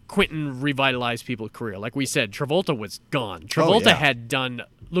when Quentin revitalized people's career. Like we said, Travolta was gone. Travolta had done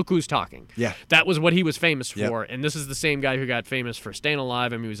Look Who's Talking. Yeah. That was what he was famous for. And this is the same guy who got famous for Staying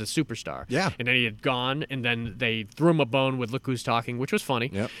Alive. I mean, he was a superstar. Yeah. And then he had gone, and then they threw him a bone with Look Who's Talking, which was funny.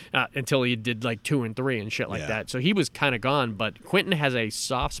 Yep. Until he did like 2 and 3 and shit like that. So he was kind of gone, but Quentin has a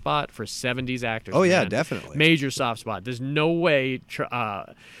soft spot for 70s actors. Oh, yeah, man. definitely. Major soft spot. There's no way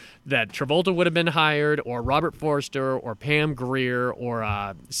that Travolta would have been hired, or Robert Forster, or Pam Grier,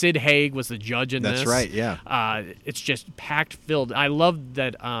 or Sid Haig was the judge in this. That's right, yeah. It's just packed filled. I love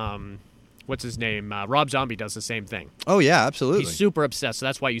that, what's his name? Rob Zombie does the same thing. Oh, yeah, absolutely. He's super obsessed, so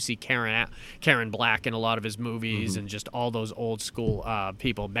that's why you see Karen Black in a lot of his movies, and just all those old school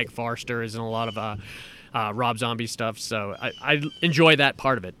people. Meg Forster is in a lot of Rob Zombie stuff, so I enjoy that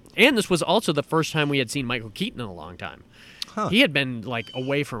part of it. And this was also the first time we had seen Michael Keaton in a long time. Huh. He had been like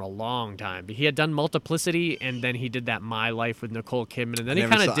away for a long time. He had done Multiplicity, and then he did that My Life with Nicole Kidman, and then he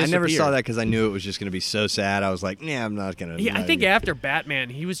kind of disappeared. I never saw that because I knew it was just going to be so sad. I was like, nah, I'm not going to. Yeah, I think after Batman,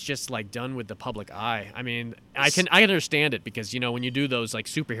 he was just like done with the public eye. I mean, I understand it because when you do those like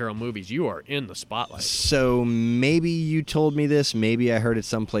superhero movies, you are in the spotlight. So maybe you told me this, maybe I heard it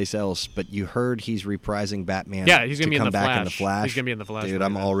someplace else, but you heard he's reprising Batman. Yeah, he's going to be in the back Flash. in the Flash. He's going to be in the Flash. Dude,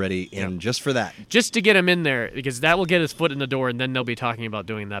 I'm already in just for that. Just to get him in there, because that will get his foot in the door, and then they'll be talking about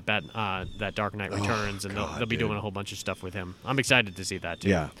doing that Dark Knight Returns, and they'll be doing a whole bunch of stuff with him. I'm excited to see that too.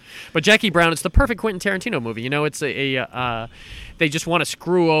 Yeah. But Jackie Brown, it's the perfect Quentin Tarantino movie. It's they just want to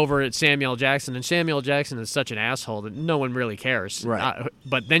screw over at Samuel Jackson, and Samuel Jackson is such an asshole that no one really cares. Right.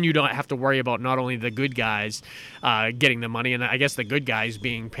 But then you don't have to worry about not only the good guys getting the money, and I guess the good guys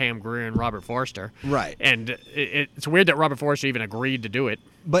being Pam Grier and Robert Forster. Right. And it's weird that Robert Forster even agreed to do it.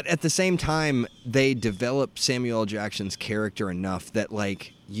 But at the same time, they develop Samuel L. Jackson's character enough that,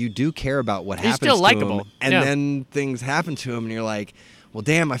 like, you do care about what happens still to likable. him. And then things happen to him, and you're like, well,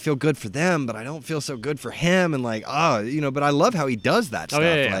 damn, I feel good for them, but I don't feel so good for him. And, like, but I love how he does that stuff.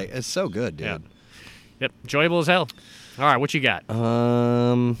 Yeah. Like, it's so good, dude. Yeah. Yep, enjoyable as hell. All right, what you got?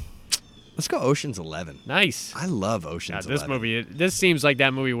 Let's go Ocean's 11. Nice. I love Ocean's 11. This movie, this seems like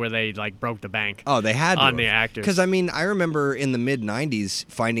that movie where they like broke the bank. Oh, they had to on the actors. Because I mean, I remember in the mid '90s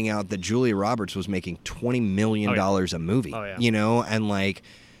finding out that Julia Roberts was making $20 million a movie. Oh, yeah. You know, and like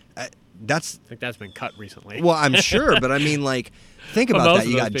that's. I think that's been cut recently. Well, I'm sure, but I mean, like, think But about most that. of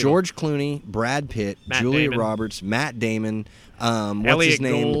You those got people. George Clooney, Brad Pitt, Matt Julia Damon. Roberts, Matt Damon. What's Elliot his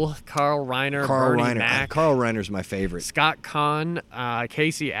name? Gould, Carl Reiner, Carl Bernie Reiner. Mac, Carl Reiner's my favorite. Scott Conn,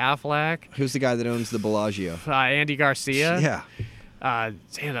 Casey Affleck, Who's the guy that owns the Bellagio? Andy Garcia. Yeah.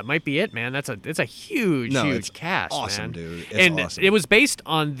 Damn, that might be it, man. It's a huge, No, huge it's cast, awesome, man. dude. It's and awesome. it was based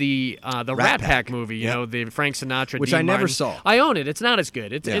on the Rat Pack Pack. movie, you Yep. know, the Frank Sinatra, Which Dean I never Martin. saw. I own it. It's not as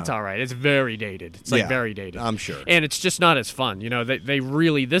good. It's Yeah. all right. It's very dated. It's like Yeah, very dated. I'm sure. And it's just not as fun. You know, they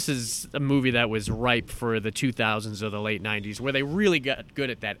really, this is a movie that was ripe for the 2000s or the late 90s, where they really got good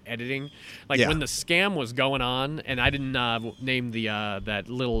at that editing. Like Yeah. when the scam was going on, and I didn't name the that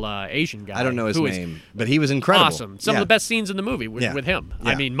little Asian guy. I don't know his who is name, but he was incredible. Awesome. Some Yeah. of the best scenes in the movie Yeah. with him.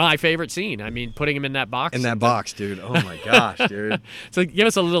 Yeah. I mean, my favorite scene. I mean, putting him in that box. In that and box, dude. Oh my gosh, dude. So give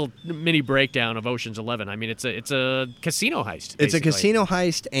us a little mini breakdown of Ocean's 11. I mean, it's a casino heist. It's a basically. casino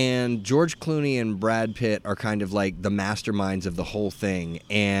heist, and George Clooney and Brad Pitt are kind of like the masterminds of the whole thing.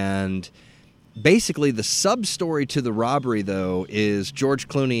 And basically, the sub-story to the robbery, though, is George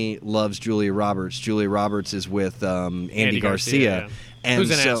Clooney loves Julia Roberts. Julia Roberts is with Andy Garcia. yeah. And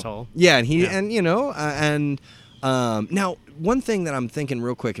Who's an so, asshole. Yeah, and he Yeah. and you know now one thing that I'm thinking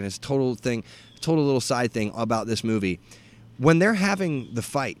real quick, and it's a total little side thing about this movie, when they're having the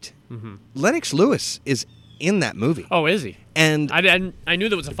fight, Lennox Lewis is in that movie. Oh, is he? And I knew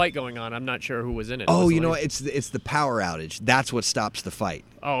there was a fight going on. I'm not sure who was in it. oh, Was you it know, like- it's the power outage. That's what stops the fight.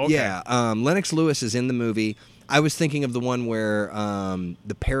 Oh, okay. Yeah, Lennox Lewis is in the movie. I was thinking of the one where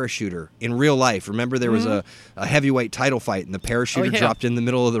the parachuter in real life. Remember, there was a heavyweight title fight, and the parachuter Mm-hmm. Oh, yeah. dropped in the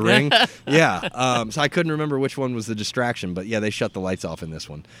middle of the ring. Yeah, so I couldn't remember which one was the distraction, but yeah, they shut the lights off in this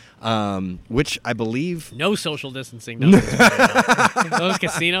one, which I believe. No social distancing. No. Those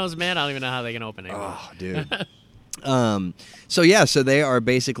casinos, man, I don't even know how they can open anymore. Oh, dude. So they are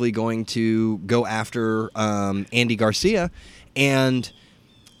basically going to go after Andy Garcia, and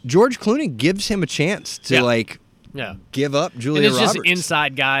George Clooney gives him a chance to Yeah. Yeah. give up And Julia it's Roberts. just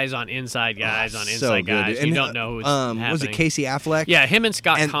inside guys on inside guys on So inside good, guys. dude. You And, don't know who's happening. was it Casey Affleck? Yeah, him and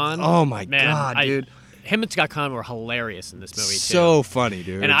Scott And- Conn. oh my man, God, dude. Him and Scott Conn were hilarious in this movie too. So funny,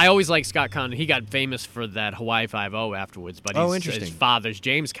 dude. And I always liked Scott Conn. He got famous for that Hawaii Five-0 afterwards, but Oh, his interesting. father's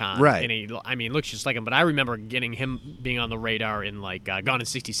James Conn. Right. And he looks just like him. But I remember getting him being on the radar in like Gone in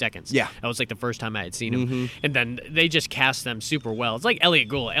 60 Seconds. Yeah. That was like the first time I had seen him. And then they just cast them super well. It's like Elliot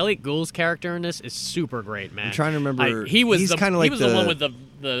Gould. Elliot Gould's character in this is super great, man. I'm trying to remember- he's kinda like the one the- with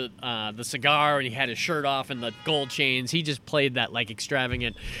the cigar, and he had his shirt off and the gold chains. He just played that like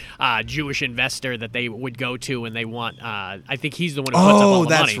extravagant Jewish investor that they would go to when they want. I think he's the one who puts up all Oh, the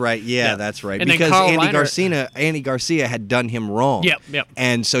that's money. right. Yeah, that's right. And then Because Carl Andy Garcia had done him wrong. Yep.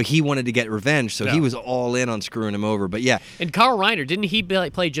 And so he wanted to get revenge, so Yeah. he was all in on screwing him over. But yeah, And Carl Reiner, didn't he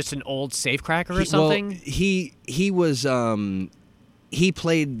play just an old safecracker or something? Well, he was he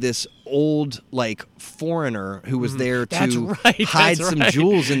played this old like foreigner who was there That's to right, hide that's some right.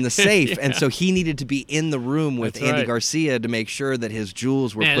 jewels in the safe, Yeah. and so he needed to be in the room with That's Andy right. Garcia to make sure that his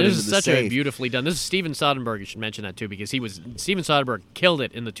jewels were Man, put this into is the such safe. a beautifully done. This is Steven Soderbergh. You should mention that too, because Steven Soderbergh killed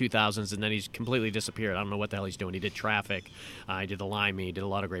it in the 2000s, and then he's completely disappeared. I don't know what the hell he's doing. He did Traffic, he did The Limey, he did a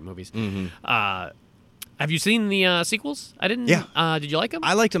lot of great movies. Have you seen the sequels? I didn't. Yeah. Did you like them?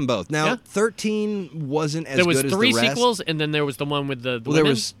 I liked them both. Now, Yeah. 13 wasn't as there was good as 3 the rest. sequels, and then there was the one with the Well, there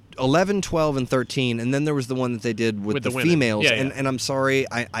women. was 11, 12, and 13, and then there was the one that they did with With the the women. females. Yeah, yeah. And I'm sorry,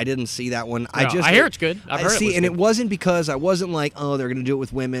 I didn't see that one. No, I hear it's good. I've heard it see, was and good. it wasn't because I wasn't like, oh, they're gonna do it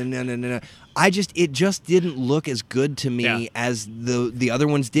with women. No. It just didn't look as good to me Yeah. as the other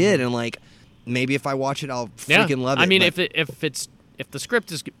ones did, and like maybe if I watch it, I'll freaking love it. I mean, but- if the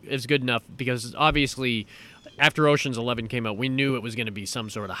script is good enough, because obviously after Ocean's 11 came out, we knew it was going to be some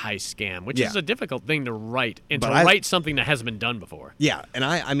sort of heist scam, which Yeah. is a difficult thing to write, and But to write something that hasn't been done before. yeah, and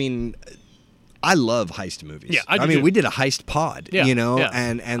I mean. I love heist movies. Yeah, I do mean, too. we did a heist pod, Yeah, you know, yeah.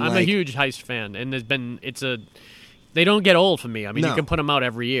 and I'm like, a huge heist fan, and they don't get old for me. I mean, No. you can put them out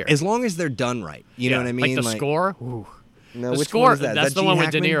every year. as long as they're done right, you know what I mean? Like the score. Ooh. No, The which score. one is that? Is That's that the one Gene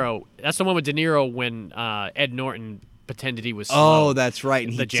with De Hackman? Niro. That's the one with De Niro when Ed Norton pretended he was slow. Oh, that's right.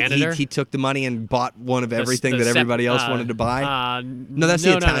 And The janitor? he took the money and bought one of The- everything the that sep- everybody else wanted to buy. No, that's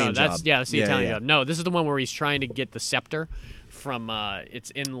the Italian That's, job. Yeah, that's the Yeah, Italian yeah. job. No, this is the one where he's trying to get the scepter from. It's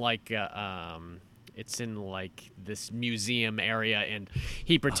in like it's in like this museum area, and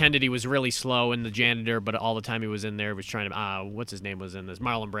he pretended he was really slow in the janitor, but all the time he was in there was trying to what's his name was in this,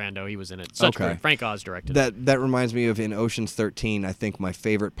 Marlon Brando, he was in it. Such great. Frank Oz directed it. That reminds me of in Ocean's 13. I think my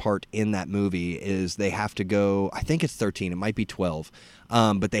favorite part in that movie is they have to go, I think it's 13, it might be 12,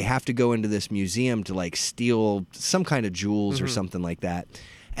 but they have to go into this museum to like steal some kind of jewels or something like that,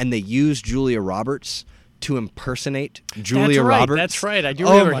 and they use Julia Roberts to impersonate Julia Roberts. That's right. I do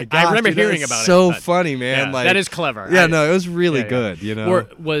remember. My gosh, I remember dude, hearing about it. So funny, man. Yeah, like, that is clever. Yeah, no, it was really good. You know,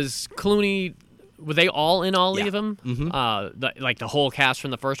 was Clooney? Were they all in all of them? Mm-hmm. Like the whole cast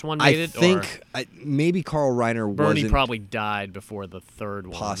from the first one made it? I think maybe Carl Reiner Bernie probably died before the third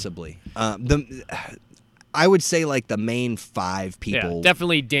one. Possibly. I would say like the main 5 people. Yeah,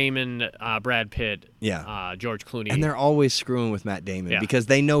 definitely Damon, Brad Pitt, George Clooney. And they're always screwing with Matt Damon because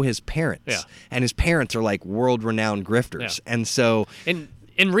they know his parents. Yeah. And his parents are like world-renowned grifters. Yeah. And so...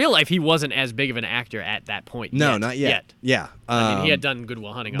 In real life, he wasn't as big of an actor at that point. No, not yet. Yeah. I mean, he had done Good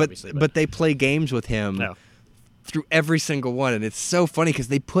Will Hunting, obviously. But they play games with him through every single one. And it's so funny because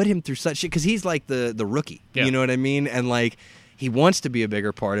they put him through such shit. Because he's like the rookie. Yeah. You know what I mean? And like... he wants to be a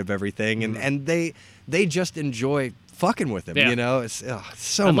bigger part of everything, and they just enjoy fucking with him. You know, it's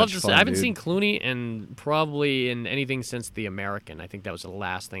so much fun. I haven't seen Clooney probably in anything since The American. I think that was the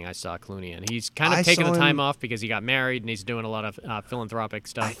last thing I saw Clooney in. He's kind of taken the time off because he got married and he's doing a lot of philanthropic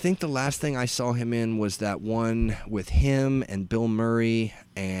stuff. I think the last thing I saw him in was that one with him and Bill Murray,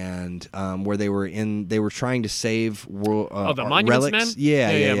 and where they were trying to save the Monuments relics. Men?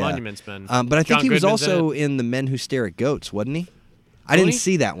 Yeah, Monuments Men. But I think he was also in The Men Who Stare at Goats, wasn't he? I didn't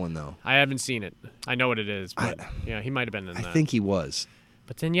see that one, though. I haven't seen it. I know what it is, but he might have been in that. I think he was.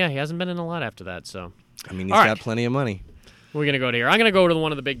 But then, he hasn't been in a lot after that, so. I mean, he's got plenty of money. We're going to go to here. I'm going to go to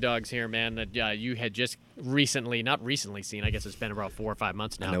one of the big dogs here, man, that you had just not recently seen. I guess it's been about 4 or 5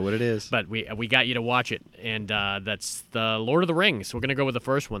 months now. I know what it is. But we got you to watch it, and that's the Lord of the Rings. We're going to go with the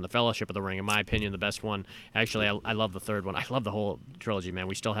first one, the Fellowship of the Ring. In my opinion, the best one. Actually, I love the third one. I love the whole trilogy, man.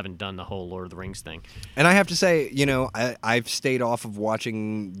 We still haven't done the whole Lord of the Rings thing. And I have to say, I've stayed off of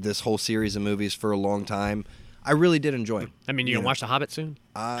watching this whole series of movies for a long time. I really did enjoy them. I mean, you gonna watch The Hobbit soon?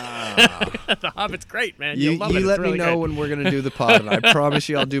 The Hobbit's great, man. You'll love it. You let really me know when we're gonna do the pod, and I promise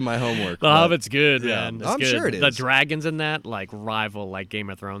you, I'll do my homework. The Hobbit's good, man. It's I'm good. sure it is. The dragons in that rival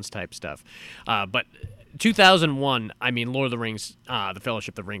Game of Thrones type stuff. But 2001, I mean, Lord of the Rings, the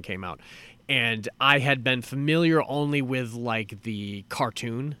Fellowship of the Ring came out. And I had been familiar only with the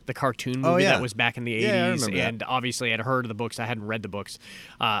cartoon movie that was back in the 80s. Yeah, I remember that. And obviously I'd heard of the books. I hadn't read the books.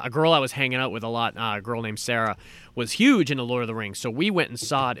 A girl I was hanging out with a lot, a girl named Sarah, was huge into Lord of the Rings. So we went and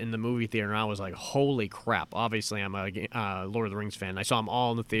saw it in the movie theater, and I was like, holy crap. Obviously, I'm a Lord of the Rings fan. I saw them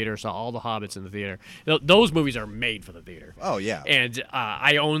all in the theater, saw all the Hobbits in the theater. Those movies are made for the theater. Oh, yeah. And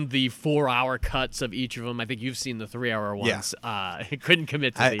I owned the 4-hour cuts of each of them. I think you've seen the 3-hour ones. Yeah. I couldn't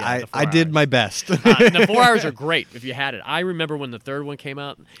commit to the 4 hours. I did my best. The 4 hours are great if you had it. I remember when the third one came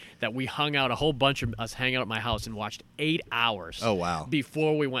out that we hung out, a whole bunch of us hang out at my house and watched 8 hours. Oh, wow.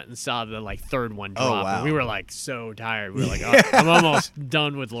 Before we went and saw the third one drop. Oh, wow. And we were so tired. We were like, oh, I'm almost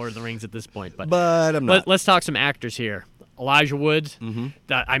done with Lord of the Rings at this point. But I'm not. Let's talk some actors here. Elijah Wood. Mm-hmm.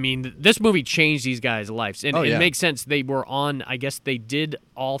 I mean, this movie changed these guys' lives. And it makes sense. They were on, I guess they did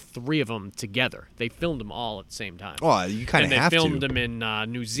all 3 of them together. They filmed them all at the same time. Oh, you kind of have to. And they filmed them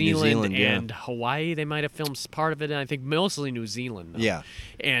in New Zealand and Hawaii. They might have filmed part of it, and I think mostly New Zealand. Yeah.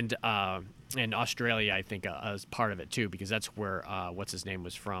 And Australia, I think, as part of it, too, because that's where, what's his name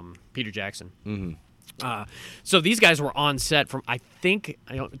was from, Peter Jackson. Mm-hmm. So these guys were on set from, I think,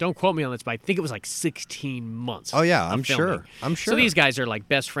 don't quote me on this, but I think it was 16 months. Oh, yeah, I'm sure. So these guys are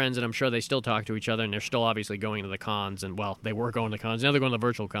best friends, and I'm sure they still talk to each other, and they're still obviously going to the cons, and, well, they were going to cons. Now they're going to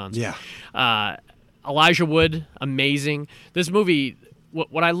virtual cons. Yeah. Elijah Wood, amazing. This movie,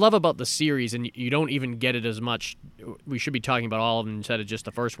 what I love about the series, and you don't even get it as much, we should be talking about all of them instead of just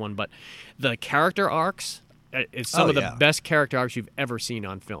the first one, but the character arcs, it's some of the best character arcs you've ever seen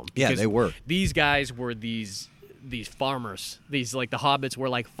on film. Yeah, they were. These guys were these farmers. The hobbits were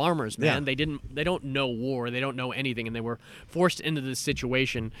like farmers, man. Yeah. They don't know war, they don't know anything, and they were forced into this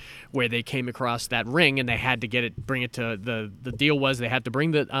situation where they came across that ring, and they had to bring it to the deal was they had to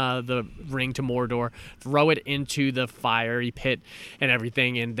bring the ring to Mordor, throw it into the fiery pit and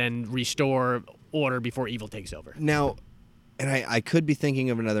everything, and then restore order before evil takes over. Now, and I could be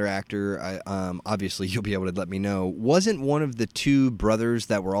thinking of another actor. Obviously, you'll be able to let me know. Wasn't one of the 2 brothers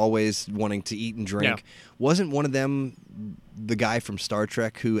that were always wanting to eat and drink, wasn't one of them the guy from Star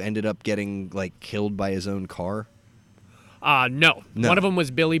Trek who ended up getting, killed by his own car? No. One of them was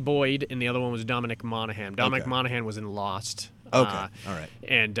Billy Boyd, and the other one was Dominic Monaghan. Dominic Monaghan was in Lost. Okay, all right.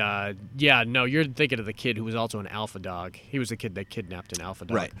 And yeah, no, you're thinking of the kid who was also an alpha dog. He was the kid that kidnapped an alpha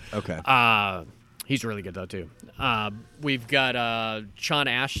dog. Right. Okay. He's really good though too. We've got Sean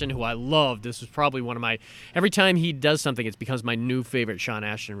Astin, who I love. This was probably one of my. Every time he does something, it becomes my new favorite Sean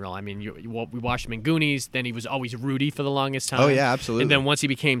Astin role. I mean, we watched him in Goonies. Then he was always Rudy for the longest time. Oh yeah, absolutely. And then once he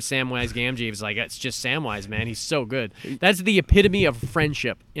became Samwise Gamgee, he was like, it's just Samwise, man. He's so good. That's the epitome of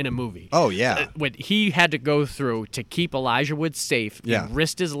friendship in a movie. Oh yeah. What he had to go through to keep Elijah Wood safe Yeah. and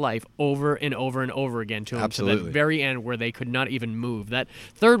risked his life over and over and over again to him to Absolutely. the very end where they could not even move. That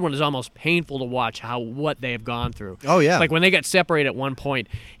third one is almost painful to watch what they have gone through. Oh, yeah. Like when they got separated at one point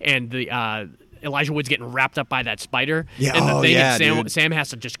and the Elijah Wood's getting wrapped up by that spider. Yeah, And the oh, thing yeah, and dude. Sam has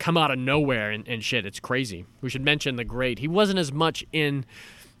to just come out of nowhere and shit. It's crazy. We should mention the great. He wasn't as much in.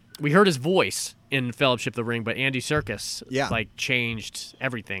 We heard his voice in Fellowship of the Ring, but Andy Serkis changed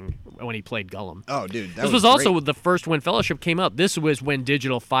everything when he played Gollum. Oh, dude, This was also the first when Fellowship came out. This was when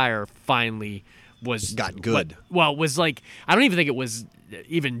Digital Fire finally got good. It was like, I don't even think it was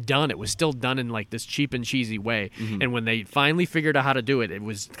even done. It was still done in like this cheap and cheesy way. Mm-hmm. And when they finally figured out how to do it, it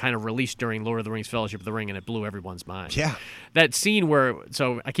was kind of released during Lord of the Rings Fellowship of the Ring, and it blew everyone's mind. Yeah. That scene where,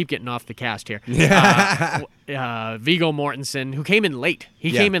 so I keep getting off the cast here. Viggo Mortensen, who came in late.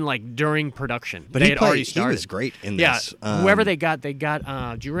 He came in like during production. But they he had already He started. was great in Yeah, this. whoever they got, do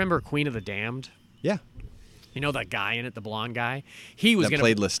you remember Queen of the Damned? Yeah. You know that guy in it, the blonde guy? He was That going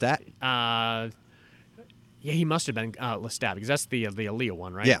played Lestat. Yeah, he must have been Lestat, because that's the Aaliyah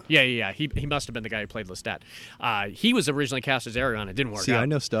one, right? Yeah. Yeah. He must have been the guy who played Lestat. He was originally cast as Aragorn. It didn't work See, out. I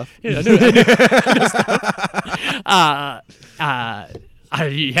know stuff. Yeah, I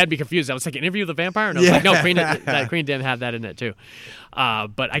knew you had me confused. I was like, Interview with the Vampire? And I was like, no, Queen didn't have that in it, too.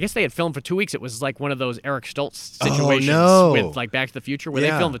 But I guess they had filmed for 2 weeks. It was like one of those Eric Stoltz situations with like Back to the Future, where they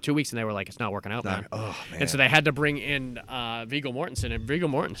filmed for 2 weeks and they were like, it's not working out, man. Oh, man. And so they had to bring in Viggo Mortensen, and Viggo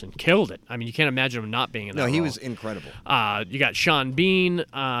Mortensen killed it. I mean, you can't imagine him not being in that No, he role. was incredible. You got Sean Bean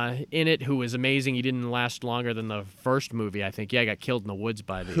in it, who was amazing. He didn't last longer than the first movie, I think. Yeah, he got killed in the woods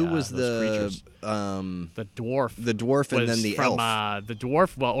by the Who was those creatures. the dwarf? the dwarf and was then the from, elf the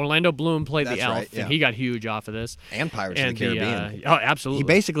dwarf. Well, Orlando Bloom played That's the elf, right, yeah. and he got huge off of this. and Pirates of And the Caribbean? oh, absolutely. He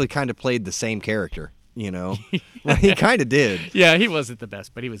basically kind of played the same character, you know. Well, he kind of did. Yeah, he wasn't the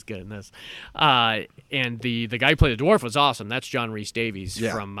best, but he was good in this. And the guy who played the dwarf was awesome. That's John Rhys Davies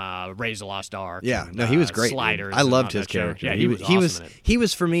from Raise the Lost Ark. Yeah, and, no, he was great. Sliders. I and loved all his that show. character. Yeah, he was he awesome was in it. he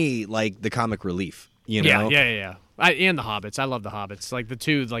was for me like the comic relief, you know. Yeah. And the Hobbits. I love the Hobbits. Like the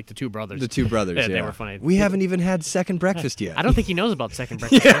two brothers. The two brothers. Yeah, yeah, they were funny. We haven't even had second breakfast yet. I don't think he knows about second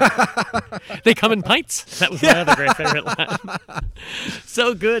breakfast. They come in pints. That was my other great favorite line.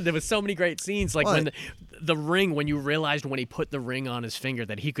 So good. There was so many great scenes. Like when the ring, when you realized when he put the ring on his finger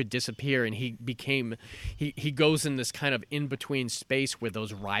that he could disappear, and he goes in this kind of in-between space where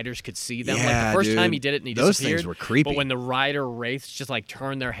those riders could see them. Like Yeah, the first dude. time he did it and he Those disappeared. things were creepy. But when the rider wraiths just like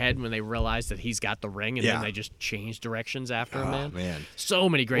turn their head when they realize that he's got the ring, and then they just change directions after him, man. So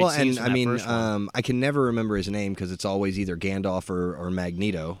many great Well, scenes and from I that mean, first one. I can never remember his name because it's always either Gandalf or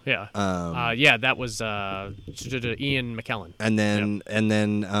Magneto. Yeah. That was Ian McKellen. And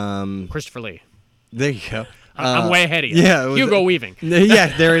then Christopher Lee. there you go. I'm way ahead of you. Yeah, it was- Hugo Weaving.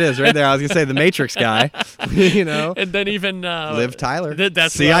 Yeah, there it is, right there. I was gonna say the Matrix guy. You know, And then even Liv Tyler.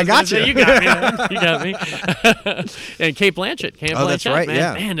 That's See, what I was got gonna you. say. You got me. Man. You got me. And Kate Blanchett. Oh, that's right, Man.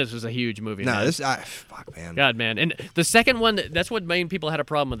 yeah. Man, this was a huge movie. no, man. fuck, man. God, man. And the second one, that's what main people had a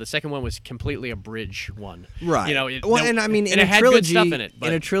problem with. The second one was completely a bridge one. Right. You know, and I mean, in it a had trilogy, good stuff in it. But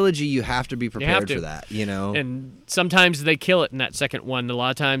in a trilogy, you have to be prepared to. for that. You know. and sometimes they kill it in that second one. A lot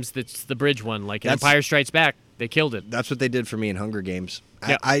of times it's the bridge one. Like That's- Empire Strikes Back, they killed it. That's what they did for me in Hunger Games.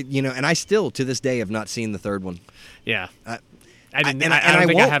 Yeah. And I still to this day have not seen the third one. Yeah. I didn't. and I don't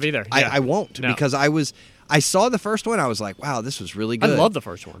think I won't. have either. I Yeah. won't No. because I saw the first one. I was like, wow, this was really I good. love the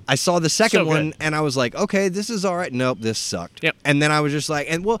first one. I saw the second So good. one and I was like, okay, this is all right. Nope, this sucked. Yep. And then I was just like,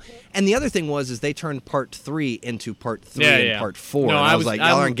 and the other thing is they turned part 3 into part 3 Yeah, and yeah. part 4. No, and I I was was- like,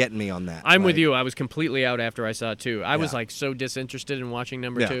 I'm- y'all aren't getting me on that. I'm with Like, you. I was completely out after I saw it too. I was Yeah. like so disinterested in watching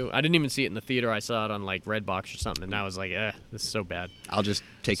number Yeah. 2. I didn't even see it in the theater. I saw it on like Redbox or something, and I was like, this is so bad. I'll just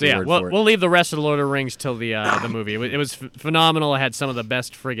take So your yeah, word we'll, for it. we'll leave the rest of the Lord of the Rings till the movie. It was phenomenal. It had some of the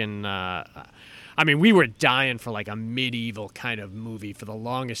best friggin'. I mean, we were dying for like a medieval kind of movie for the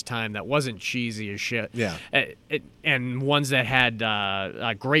longest time that wasn't cheesy as shit. Yeah. And ones that had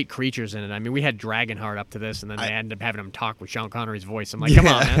great creatures in it. I mean, we had Dragonheart up to this, and then they ended up having him talk with Sean Connery's voice. I'm like, come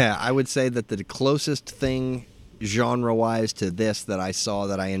on, man. I would say that the closest thing genre-wise to this that I saw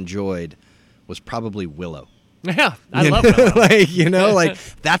that I enjoyed was probably Willow. Yeah, I love Willow. like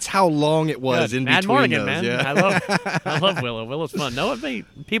that's how long it was in Mad between Morgan, those. man. Yeah. I love Willow. Willow's fun. No,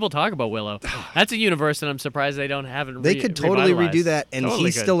 people talk about Willow. That's a universe that I'm surprised they haven't. They could totally revitalized. redo that, and Totally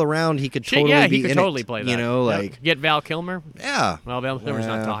he's could. still around. He could Shit, totally yeah, be he could in totally it, play that. You know, Yeah. like Get Val Kilmer. yeah. Well, Val Kilmer's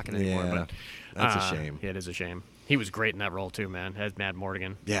not talking anymore, yeah. but That's a shame. It is a shame. He was great in that role too, man. As Mad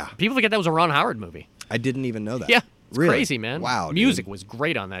Morgan. Yeah. People forget that was a Ron Howard movie. I didn't even know that. Yeah, it's Really? crazy, man. Wow. dude. Music was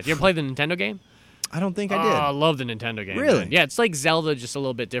great on that. You ever play the Nintendo game? I don't think Oh, I did. I love the Nintendo game. Really? man. Yeah, it's like Zelda, just a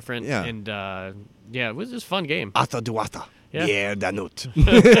little bit different. Yeah. And yeah, it was just a fun game. Ata duata. Yeah. Yeah, Danut.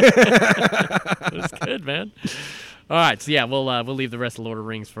 It was good, man. All right, so yeah, we'll leave the rest of Lord of the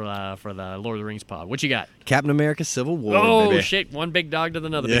Rings for the Lord of the Rings pod. What you got? Captain America: Civil War. Oh baby. shit! One big dog to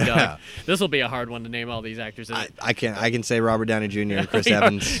another big Yeah. dog. This will be a hard one to name all these actors. In it. I can say Robert Downey Jr. and Chris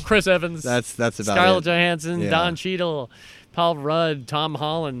Evans. Chris Evans. That's about Scarlett it. Johansson, Yeah. Don Cheadle, Paul Rudd, Tom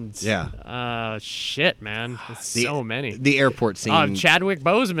Holland. Yeah. Shit, man. It's so many. The airport scene. Chadwick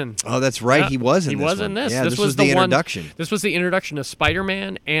Boseman. Oh, that's right. Yeah, He was in he this. was one. in this. Yeah, this was the the one- introduction. This was the introduction of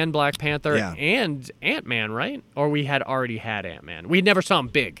Spider-Man and Black Panther Yeah. and Ant-Man, right? Or we had already had Ant-Man. We never saw him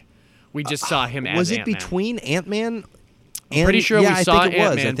big. We just saw him as Was it Ant-Man. between Ant-Man? I'm pretty sure yeah, we I saw think it was.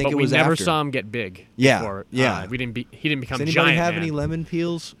 Ant-Man, I think but it we was never after. saw him get big. Yeah, before. yeah. He didn't become Does anybody giant have man. any lemon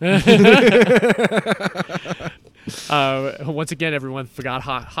peels? Once again, everyone forgot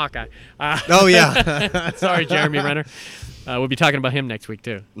Hawkeye. Oh yeah. Sorry, Jeremy Renner. We'll be talking about him next week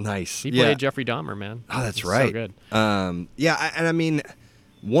too. Nice. He yeah. played Jeffrey Dahmer, man. Oh, that's He's right. So good. And I mean,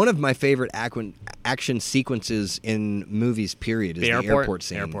 one of my favorite action sequences in movies, period, is The the airport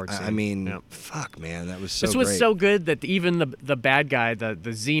scene. scene. I mean, Yep. fuck, man, that was so This was great. so good that even the bad guy, the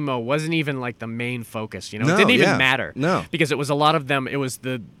Zemo, wasn't even like the main focus. You know, No, it didn't even yeah. matter. No. because it was a lot of them. It was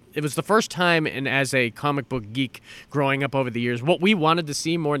the first time, and as a comic book geek growing up over the years, what we wanted to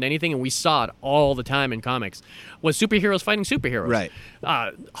see more than anything, and we saw it all the time in comics, was superheroes fighting superheroes. Right.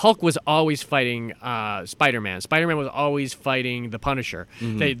 Hulk was always fighting Spider-Man. Spider-Man was always fighting the Punisher.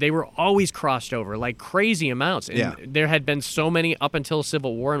 They were always crossed over like crazy amounts. And Yeah. there had been so many up until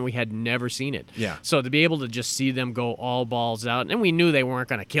Civil War, and we had never seen it. Yeah. So to be able to just see them go all balls out, and we knew they weren't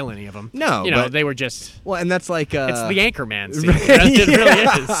going to kill any of them. No, you know, but- they were just. Well, and that's like It's the Anchorman scene. Right, It really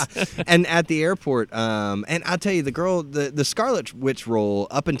yeah. is. And at the airport, and I'll tell you, the girl, the Scarlet Witch role,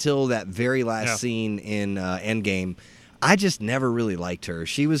 up until that very last Yeah. scene in Endgame, I just never really liked her.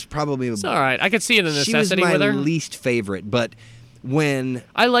 She was probably It's all right. I could see the she was necessity my with her. least favorite. But when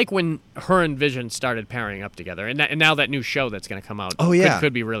I like when her and Vision started pairing up together, and now that new show that's going to come out. Oh, yeah.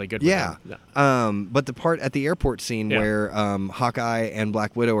 could be really good. yeah, with them. but the part at the airport scene Yeah. where Hawkeye and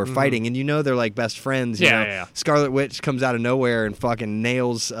Black Widow are fighting, and you know they're like best friends. You Yeah, know? yeah, yeah. Scarlet Witch comes out of nowhere and fucking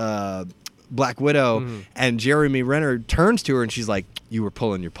nails Black Widow, and Jeremy Renner turns to her and she's like, "You were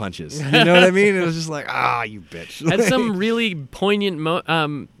pulling your punches." You know what I mean? It was just like, you bitch. Had some really poignant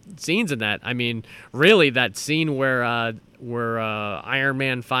scenes in that. I mean, really, that scene where Iron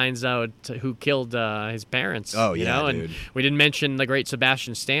Man finds out who killed his parents. Oh, you yeah, know? dude. And we didn't mention the great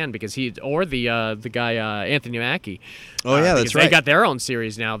Sebastian Stan because the guy Anthony Mackie. Oh, yeah, that's because right. They got their own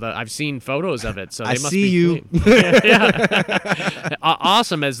series now. I've seen photos of it, so they I must see be you. yeah.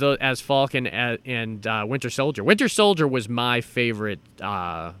 Awesome as Falcon and Winter Soldier. Winter Soldier was my favorite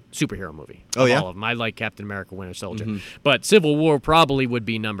superhero movie. Oh, of yeah? all of them. I like Captain America: Winter Soldier, but Civil War probably would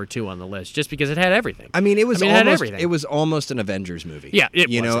be number 2 on the list just because it had everything. I mean, it was it had almost everything. it was almost an Avengers movie. Yeah, it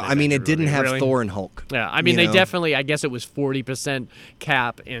you was know, an I mean, it Avengers didn't movie, have really. Thor and Hulk. Yeah, I mean, you they know? definitely. I guess it was 40%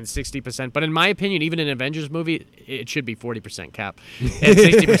 Cap and 60%. But in my opinion, even an Avengers movie, it should be 40% Cap and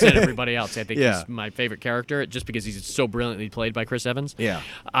 60% everybody else. I think Yeah. he's my favorite character just because he's so brilliantly played by Chris Evans. Yeah,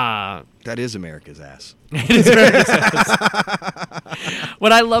 Uh, that is America's ass.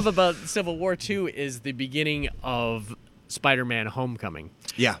 what I love about Civil War 2 is the beginning of Spider-Man: Homecoming.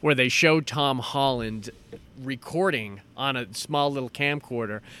 Yeah. Where they show Tom Holland recording on a small little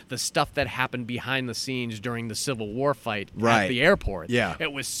camcorder the stuff that happened behind the scenes during the Civil War fight Right. at the airport. Yeah.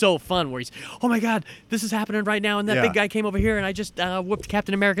 It was so fun where he's, oh my God, this is happening right now, and that Yeah. big guy came over here and I just whooped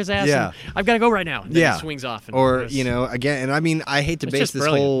Captain America's ass, Yeah. and I've got to go right now. And then Yeah, he swings off. And or it was- you know, again, and I mean, I hate to It's base just this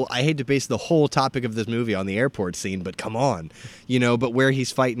brilliant. I hate to base the whole topic of this movie on the airport scene, but come on, you know, but where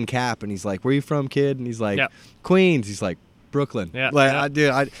he's fighting Cap and he's like, "Where you from, kid?" And he's like, Yeah. "Queens." He's like, "Brooklyn." Yeah, Like,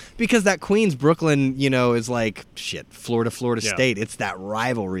 yeah. because that Queens Brooklyn, you know, is like shit, Florida Yeah. State. It's that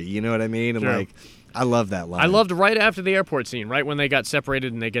rivalry, you know what I mean? And Sure. like, I love that line. I loved right after the airport scene, right when they got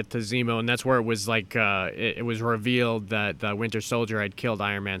separated and they get to Zemo, and that's where it was like it was revealed that the Winter Soldier had killed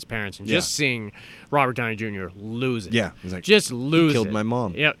Iron Man's parents, and just seeing Robert Downey Jr. lose it. Yeah, he's like, just lose he killed it. my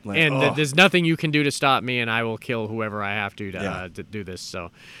mom. Yep, Like, and there's nothing you can do to stop me, and I will kill whoever I have to do this.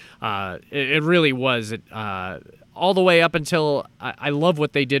 So it really was all the way up until I love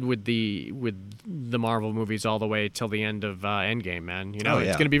what they did with the Marvel movies all the way till the end of Endgame, man. You know,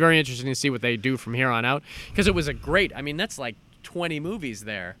 it's going to be very interesting to see what they do from here on out, because it was a great. I mean, that's like 20 movies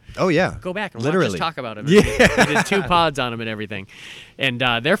there. Oh yeah, go back and literally just talk about them. Yeah, we did 2 pods on them and everything, and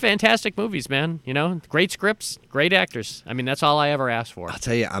they're fantastic movies, man. You know, great scripts, great actors. I mean, that's all I ever asked for. I'll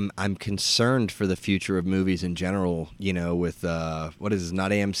tell you, I'm concerned for the future of movies in general. You know, with what is it,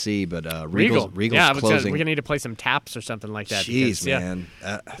 not AMC but Regal's closing. We're gonna need to play some taps or something like that. Jeez, man,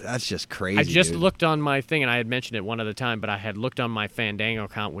 that's just crazy. I just dude. looked on my thing, and I had mentioned it one other time, but I had looked on my Fandango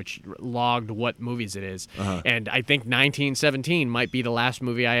account, which logged what movies it is, and I think 1917 might be the last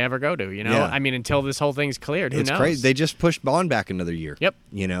movie I ever go to. You know, I mean, until this whole thing's cleared, who knows? It's crazy. They just pushed Bond back another year. Yep.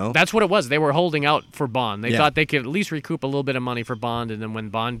 You know, that's what it was. They were holding out for Bond. They thought they could at least recoup a little bit of money for Bond, and then when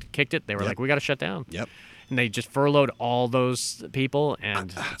Bond kicked it, they were like, "We got to shut down." Yep. And they just furloughed all those people,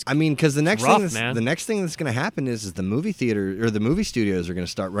 and I mean, because the next rough, thing that's going to happen is the movie theater or the movie studios are going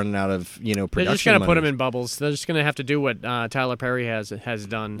to start running out of production. They're just going to put them in bubbles. They're just going to have to do what Tyler Perry has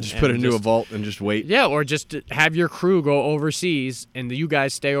done. Just put it into a vault and just wait. Yeah, or just have your crew go overseas, and you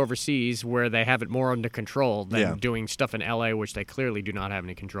guys stay overseas where they have it more under control than doing stuff in LA, which they clearly do not have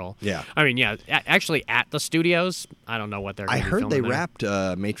any control. Yeah, I mean, actually at the studios, I don't know what they're. I heard they there. wrapped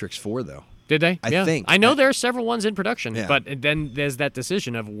Matrix 4 though. Did they? I think. I know there are several ones in production, but then there's that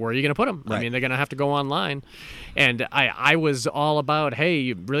decision of where are you going to put them? Right. I mean, they're going to have to go online. And I was all about, hey,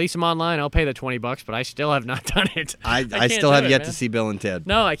 you release them online, I'll pay the $20, but I still have not done it. I still have yet to see Bill and Ted.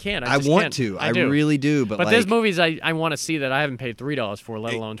 No, I can't. I want to. I really do. But there's movies I want to see that I haven't paid $3 for,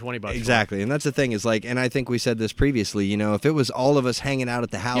 let alone $20. Exactly. For. And that's the thing is like, and I think we said this previously, you know, if it was all of us hanging out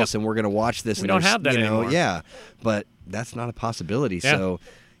at the house and we're going to watch this. We don't have that anymore. Yeah. But that's not a possibility. Yeah. So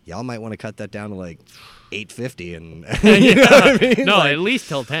y'all might want to cut that down to like $8.50 and you know what I mean? No, like, at least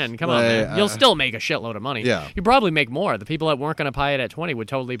till 10. Come on, man. You'll still make a shitload of money. Yeah. You probably make more. The people that weren't going to buy it at 20 would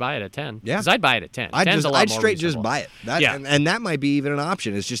totally buy it at 10. Yeah. Because I'd buy it at 10. I'd straight just buy it. And that might be even an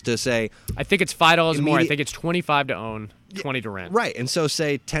option. It's just to say I think it's $5 more. I think it's $25 to own, $20 to rent. Right. And so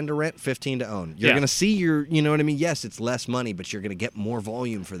say 10 to rent, 15 to own. You're going to see you know what I mean? Yes, it's less money, but you're going to get more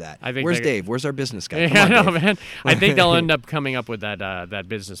volume for that. Where's Dave? Where's our business guy? Come on, Dave. Man. I think they'll end up coming up with that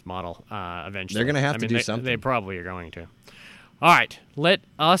business model eventually. They're going to have to do something. They probably are going to. All right, let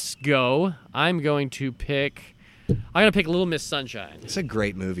us go. I'm going to pick Little Miss Sunshine. It's a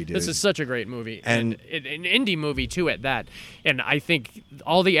great movie, dude. This is such a great movie. And an indie movie, too, at that. And I think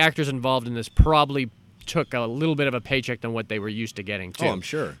all the actors involved in this probably took a little bit of a paycheck than what they were used to getting, too. Oh, I'm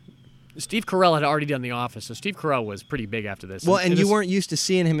sure. Steve Carell had already done The Office, so Steve Carell was pretty big after this. Well, and you weren't used to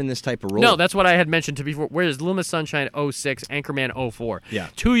seeing him in this type of role. No, that's what I had mentioned to before. Whereas Little Miss Sunshine 06, Anchorman 04. Yeah.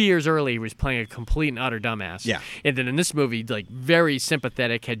 2 years early, he was playing a complete and utter dumbass. Yeah. And then in this movie, like very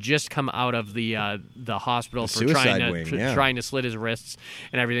sympathetic, had just come out of the hospital for trying to slit his wrists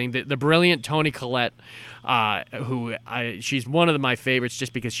and everything. The brilliant Toni Collette, she's one of my favorites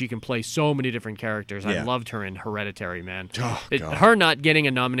just because she can play so many different characters. Yeah. I loved her in Hereditary, man. Oh, God. Her not getting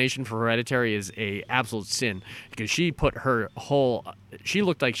a nomination for Hereditary is a absolute sin because she put her whole. She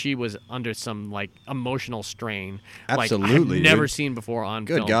looked like she was under some like emotional strain. Absolutely, like I've never seen before on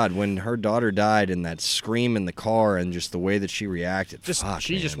film. Good God, when her daughter died and that scream in the car and just the way that she reacted,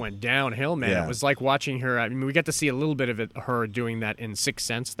 she just went downhill, man. Yeah. It was like watching her. I mean, we got to see a little bit of her doing that in Sixth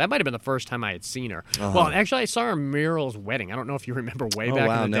Sense. That might have been the first time I had seen her. Well, actually, I saw her in Muriel's Wedding. I don't know if you remember way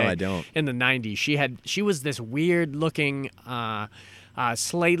back in the day. No, I don't. In the 90s, she was this weird looking.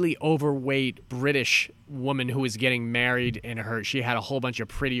 Slightly overweight British woman who was getting married, and she had a whole bunch of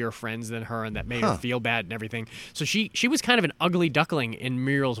prettier friends than her, and that made her feel bad and everything. So she was kind of an ugly duckling in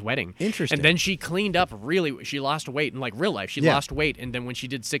Muriel's Wedding. Interesting. And then she cleaned up really. She lost weight in like real life. She lost weight, and then when she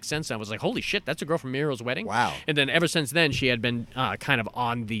did Sixth Sense, I was like, holy shit, that's a girl from Muriel's Wedding. Wow. And then ever since then, she had been kind of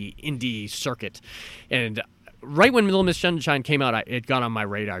on the indie circuit, and. Right when Little Miss Sunshine came out, it got on my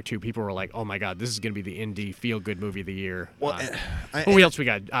radar, too. People were like, oh, my God, this is going to be the indie feel-good movie of the year. Well, who else we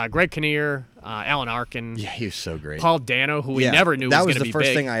got? Greg Kinnear, Alan Arkin. Yeah, he was so great. Paul Dano, who we never knew was going to be big. That was the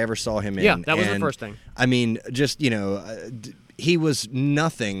first thing I ever saw him in. Yeah, that was the first thing. I mean, just, he was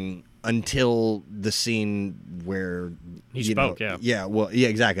nothing until the scene where... He spoke, yeah. Yeah, well, yeah,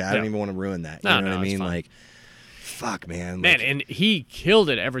 exactly. I don't even want to ruin that. You know what I mean? Like... Fuck, man. Man, Like, and he killed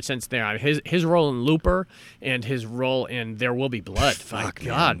it ever since there. I mean, his role in Looper and his role in There Will Be Blood. Fuck, My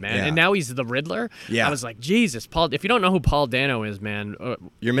God, man. yeah. And now he's the Riddler. Yeah. I was like, Jesus, Paul. If you don't know who Paul Dano is, man,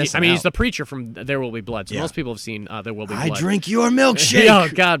 You're missing I mean, out. he's the preacher from There Will Be Blood. So Yeah. most people have seen There Will Be I Blood. drink your milkshake. Oh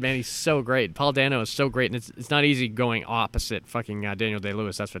God, man, he's so great. Paul Dano is so great, and it's not easy going opposite fucking Daniel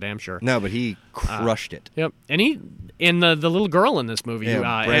Day-Lewis. That's for damn sure. No, but he crushed it. Yep, and he and the little girl in this movie,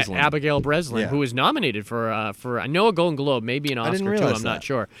 Yeah, Breslin. Abigail Breslin, Yeah. who was nominated for I know a Golden Globe, maybe an I didn't Oscar too. realize I'm that. not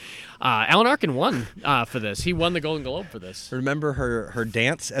sure. Alan Arkin won for this. He won the Golden Globe for this. Remember her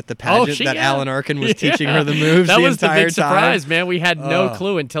dance at the pageant that yeah. Alan Arkin was Yeah. teaching her the moves That the was entire the big surprise, time? man. We had no Oh.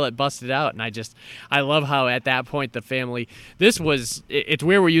 clue until it busted out, and I love how at that point the family. It's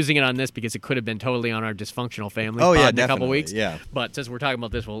weird we're using it on this because it could have been totally on our dysfunctional family. Oh, yeah, pod in a couple definitely, weeks. yeah. But since we're talking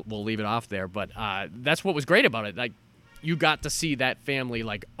about this, we'll leave it off there. But that's what was great about it. Like, you got to see that family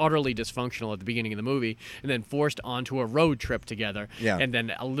like utterly dysfunctional at the beginning of the movie, and then forced onto a road trip together. Yeah. And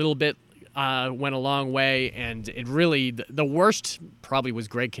then a little bit went a long way, and it really the worst probably was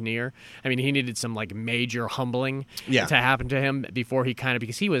Greg Kinnear. I mean, he needed some like major humbling Yeah. to happen to him before he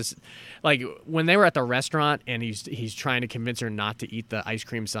because he was like when they were at the restaurant and he's trying to convince her not to eat the ice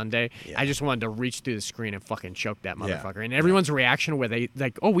cream sundae. Yeah. I just wanted to reach through the screen and fucking choke that Yeah. motherfucker. And everyone's reaction where they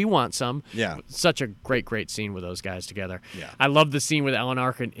like, oh, we want some. Yeah. Such a great scene with those guys together. Yeah. I love the scene with Alan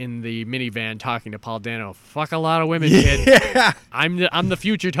Arkin in the minivan talking to Paul Dano. Fuck a lot of women, kid. Yeah. I'm the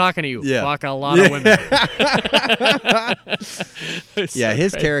future talking to you. Yeah. Fuck a lot of women. It's Yeah, so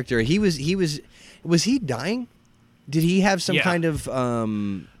his great. character, he was he dying? Did he have some Yeah. kind of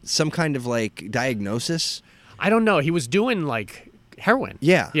like diagnosis? I don't know. He was doing like heroin.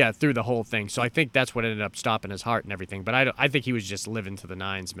 Yeah. Yeah, through the whole thing. So I think that's what ended up stopping his heart and everything. But I think he was just living to the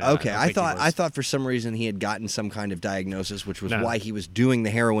nines, man. Okay, don't I think he thought was- for some reason he had gotten some kind of diagnosis, which was No. why he was doing the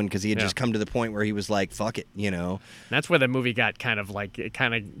heroin, because he had Yeah. just come to the point where he was like, "Fuck it," you know. That's where the movie got kind of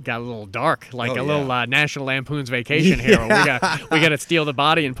got a little dark, like Oh, a little yeah. National Lampoon's Vacation here. We got to steal the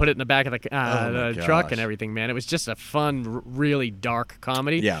body and put it in the back of the my truck gosh. and everything, man. It was just a fun, really dark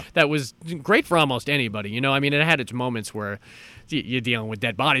comedy. Yeah. That was great for almost anybody. You know, I mean, it had its moments where you're dealing with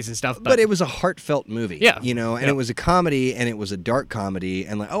dead bodies and stuff, But it was a heartfelt movie, Yeah. you know, and Yeah. it was a comedy, and it was a dark comedy,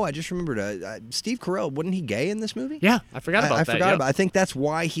 and like, oh, I just remembered, Steve Carell, wasn't he gay in this movie? yeah, I forgot about I that. forgot yeah. about. I think that's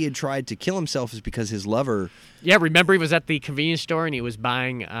why he had tried to kill himself, is because his lover. Yeah, remember he was at the convenience store and he was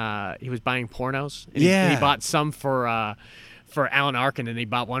buying pornos. And Yeah. he bought some for Alan Arkin, and he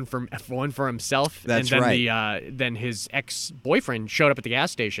bought one for himself. That's and then right. Then his ex-boyfriend showed up at the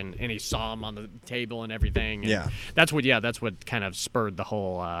gas station, and he saw him on the table and everything. And Yeah. that's what kind of spurred the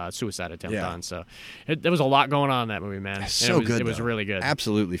whole suicide attempt Yeah. on. So there was a lot going on in that movie, man. And So it was though. really good.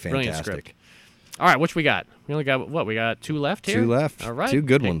 Absolutely Brilliant fantastic. script. All right, what we got? We only got what? We got two left here. Two left. All right, Two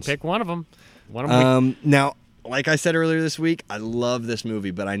good Pick- ones. Pick one of them. One of them. Now, like I said earlier this week, I love this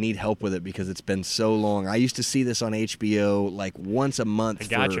movie, but I need help with it because it's been so long. I used to see this on HBO like once a month. I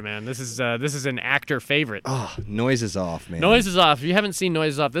got you, man. This is an actor favorite. Oh, Noise is Off, man. Noise is Off. If you haven't seen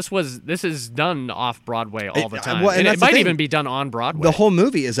Noise is Off, this is done off Broadway all the time. well, and and that's it the might thing. even be done on Broadway. The whole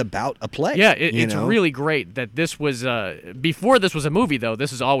movie is about a play. yeah, you it's know? really great that this was before this was a movie though.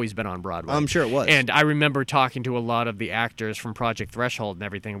 This has always been on Broadway. I'm sure it was. And I remember talking to a lot of the actors from Project Threshold and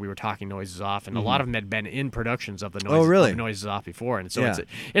everything. We were talking Noise is Off, and a lot of them had been in productions of the Noise, Oh, really? of Noise is Off before, and so Yeah.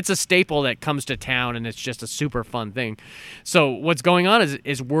 it's a staple that comes to town, and it's just a super fun thing. So what's going on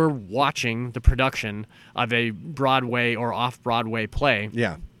is we're watching the production of a Broadway or off Broadway play.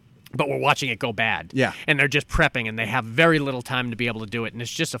 Yeah. But we're watching it go bad. Yeah. And they're just prepping, and they have very little time to be able to do it, and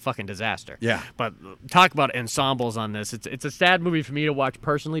it's just a fucking disaster. Yeah. But talk about ensembles on this. It's a sad movie for me to watch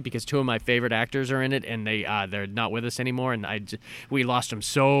personally because two of my favorite actors are in it, and they're not with us anymore, and we lost them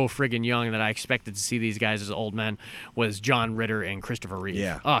so friggin' young that I expected to see these guys as old men, was John Ritter and Christopher Reeve.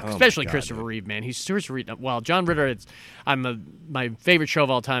 Yeah. Oh, Oh, my especially God, Christopher dude. Reeve, man. He's seriously Reeve. Well, John Ritter, my favorite show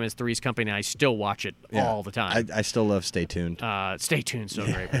of all time is Three's Company, and I still watch it Yeah. all the time. I still love Stay Tuned. Stay tuned, so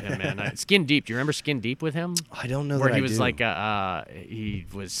great with him, man. Skin Deep. Do you remember Skin Deep with him? I don't know Where that he I was do. like, he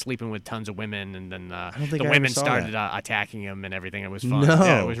was sleeping with tons of women, and then don't think the I ever women saw started that. attacking him and everything. It was fun. No.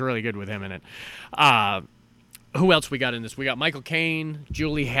 Yeah, it was really good with him in it. Who else we got in this? We got Michael Caine,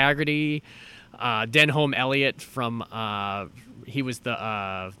 Julie Haggerty, Denholm Elliott from. He was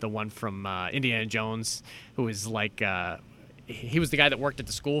the one from Indiana Jones, who was like. He was the guy that worked at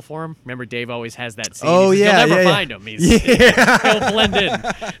the school for him. Remember, Dave always has that scene. Oh, He says, yeah, You'll never yeah, yeah. find him. He'll blend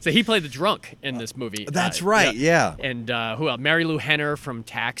in. So he played the drunk in this movie. That's right, yeah. And who else? Mary Lou Henner from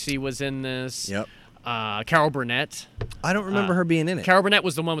Taxi was in this. Yep. Carol Burnett. I don't remember her being in it. Carol Burnett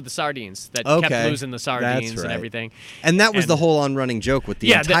was the one with the sardines that Okay. kept losing the sardines That's and right. everything. And that was And- the whole on-running joke with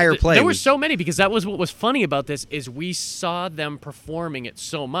the entire play. There were was- so many, because that was what was funny about this is we saw them performing it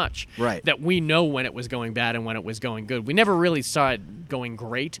so much Right. that we know when it was going bad and when it was going good. We never really saw it going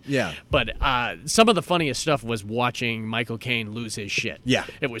great. Yeah. But some of the funniest stuff was watching Michael Caine lose his shit. Yeah.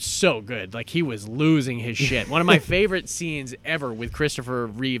 It was so good. Like, he was losing his shit. One of my favorite scenes ever with Christopher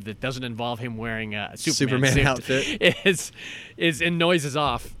Reeve that doesn't involve him wearing a Superman suit outfit. is in Noises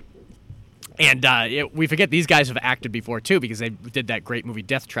Off. And we forget these guys have acted before, too, because they did that great movie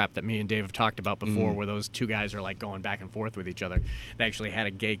Death Trap that me and Dave have talked about before, where those two guys are, like, going back and forth with each other. They actually had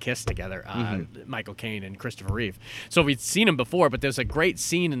a gay kiss together, Michael Caine and Christopher Reeve. So we'd seen them before, but there's a great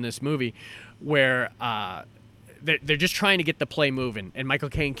scene in this movie where they're just trying to get the play moving, and Michael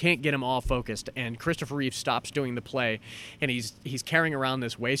Caine can't get them all focused, and Christopher Reeve stops doing the play, and he's carrying around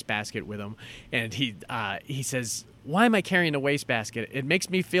this wastebasket with him, and he says, "Why am I carrying a wastebasket? It makes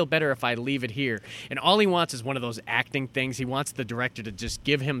me feel better if I leave it here." And all he wants is one of those acting things. He wants the director to just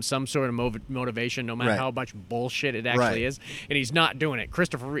give him some sort of motivation, no matter Right. how much bullshit it actually Right. is. And he's not doing it.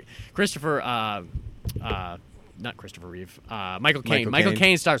 Not Christopher Reeve. Michael Caine. Michael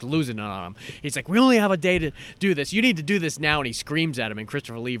Caine starts losing it on him. He's like, "We only have a day to do this. You need to do this now." And he screams at him. And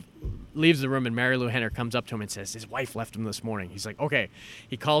Christopher Reeve leaves the room. And Mary Lou Henner comes up to him and says, his wife left him this morning. He's like, "Okay."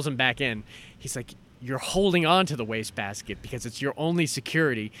 He calls him back in. He's like, "You're holding on to the wastebasket because it's your only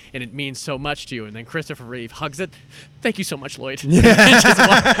security and it means so much to you." And then Christopher Reeve hugs it. "Thank you so much, Lloyd." And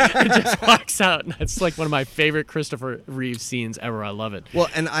just walks out. And that's like one of my favorite Christopher Reeve scenes ever. I love it. Well,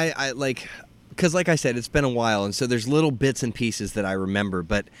 and I like, because like I said, it's been a while, and so there's little bits and pieces that I remember,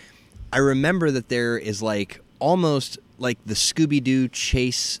 but I remember that there is like almost like the Scooby-Doo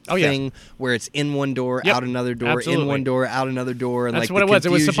chase thing where it's in one door, Yep, out another door, absolutely. in one door, out another door, and That's like what the it was.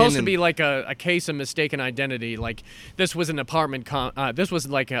 It was confusion supposed to and- be like a case of mistaken identity. Like, this was an apartment. This was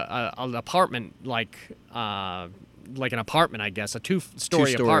like an apartment, like an apartment, I guess, a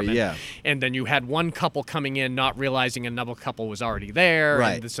two-story apartment. yeah. And then you had one couple coming in, not realizing another couple was already there.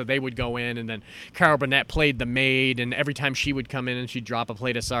 Right. And so they would go in, and then Carol Burnett played the maid, and every time she would come in, and she'd drop a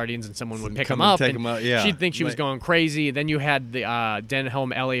plate of sardines, and someone would pick Come them and up. take and 'em out, yeah. she'd think she was Like- going crazy. Then you had the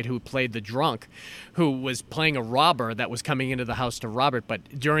Denholm Elliott, who played the drunk, who was playing a robber that was coming into the house to rob it,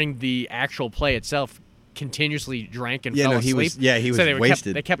 but during the actual play itself, continuously drank and fell no, asleep. he was so they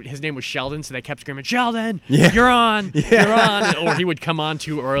wasted. They kept his name was Sheldon, so they kept screaming, "Sheldon, Yeah. you're on, you're on," or he would come on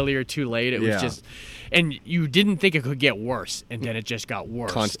too early or too late. It was Yeah. just, and you didn't think it could get worse, and then it just got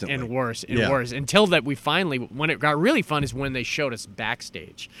worse Constantly. and worse and Yeah. worse until that we finally, when it got really fun, is when they showed us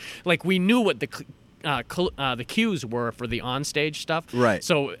backstage. Like, we knew what the cues were for the onstage stuff. Right.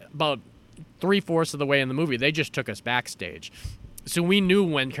 So about 3/4 of the way in the movie, they just took us backstage. So we knew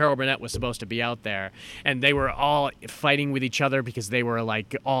when Carol Burnett was supposed to be out there, and they were all fighting with each other because they were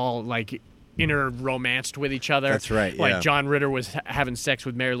like all like inter-romanced with each other. That's right, Like yeah. John Ritter was having sex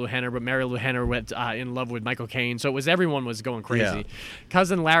with Mary Lou Henner, but Mary Lou Henner went in love with Michael Caine. So it was everyone was going crazy. Yeah.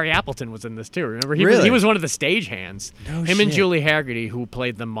 Cousin Larry Appleton was in this too. Remember, Really? he was one of the stage hands. No Him and shit. Julie Haggerty, who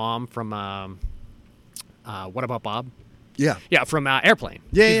played the mom from What About Bob? Yeah. Yeah, from Airplane.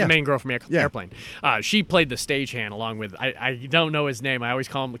 Yeah, She's yeah. the main girl from Yeah. Airplane. She played the stagehand along with, I don't know his name. I always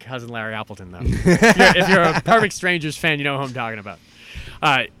call him Cousin Larry Appleton, though. if you're a Perfect Strangers fan, you know who I'm talking about.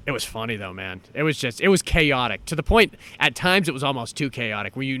 It was funny, though, man. It was chaotic. To the point, at times, it was almost too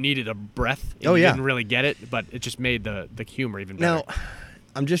chaotic, where you needed a breath. And Oh, you yeah. didn't really get it, but it just made the humor even better. Now,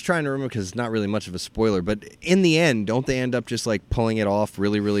 I'm just trying to remember because it's not really much of a spoiler, but in the end, don't they end up just like pulling it off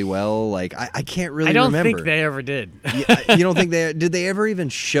really, really well? Like I can't really I don't remember. think they ever did. You don't think did they ever even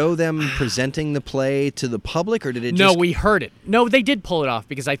show them presenting the play to the public, or did it No, just we heard it. No, they did pull it off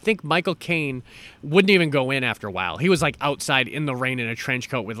because I think Michael Caine wouldn't even go in after a while. He was like outside in the rain in a trench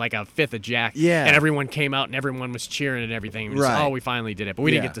coat with like a fifth of Jack. Yeah. And everyone came out and everyone was cheering and everything. It was, Right. Oh, we finally did it. But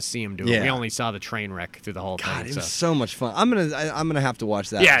we didn't Yeah. get to see him do it. Yeah. We only saw the train wreck through the whole God, thing. it was so. so much fun. I'm gonna have to watch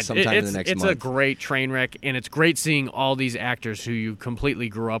that Yeah, sometime in the next it's month. a great train wreck, and it's great seeing all these actors who you completely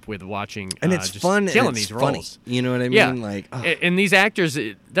grew up with watching. and it's just fun killing and it's these funny. roles. You know what I mean? Yeah. Like, oh, And these actors,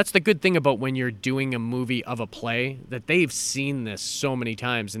 that's the good thing about when you're doing a movie of a play, that they've seen this so many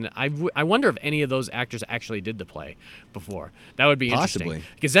times. And I wonder if any of those actors actually did the play before. That would be interesting. Possibly.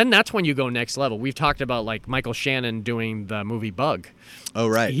 Because then that's when you go next level. We've talked about like Michael Shannon doing the movie Bug. oh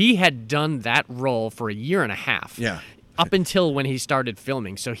right. He had done that role for a year and a half. Yeah. Up until when he started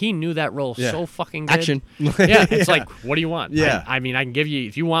filming. So he knew that role Yeah. so fucking good. Action. Yeah, it's Yeah. like, what do you want? Yeah. I mean, I can give you,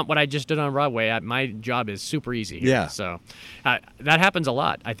 if you want what I just did on Broadway, my job is super easy here. Yeah. So that happens a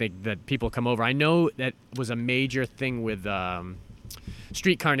lot, I think, that people come over. I know that was a major thing with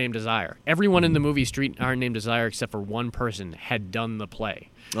Streetcar Named Desire. Everyone in the movie Streetcar Named Desire, except for one person, had done the play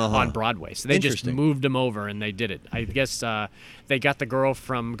on Broadway. So they just moved them over and they did it. I guess they got the girl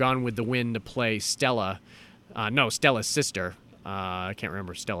from Gone with the Wind to play Stella. Stella's sister. I can't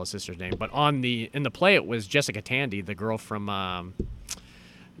remember Stella's sister's name, but in the play it was Jessica Tandy, the girl from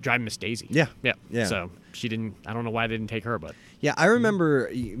Driving Miss Daisy. Yeah. So she didn't. I don't know why they didn't take her, but yeah, I remember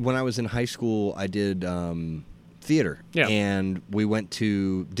when I was in high school, I did theater, and we went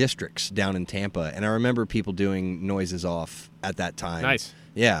to districts down in Tampa, and I remember people doing Noises Off at that time. Nice.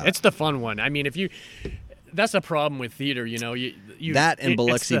 Yeah, it's the fun one. I mean, that's the problem with theater, you know. That and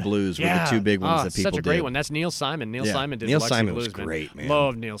Biloxi Blues were the two big ones that people did. Such a great one. That's Neil Simon. Neil Simon did Neil Biloxi Simon Blues. was great, man.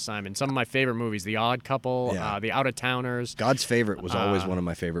 Love Neil Simon. Some of my favorite movies: The Odd Couple, The Out of Towners. God's Favorite was always one of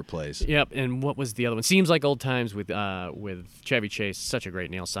my favorite plays. Yep. And what was the other one? Seems Like Old Times with Chevy Chase. Such a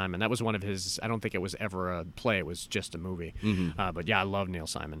great Neil Simon. That was one of his. I don't think it was ever a play. It was just a movie. Mm-hmm. But yeah, I love Neil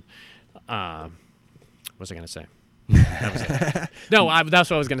Simon. What was I going to say? That was it. No, that's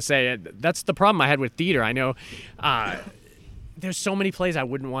what I was going to say. That's the problem I had with theater. I know there's so many plays I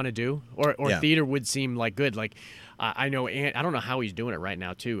wouldn't want to do, or theater would seem like good. Like I know, I don't know how he's doing it right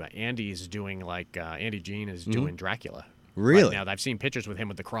now too. Andy's doing Andy Jean is doing Dracula. Really? Right now, I've seen pictures with him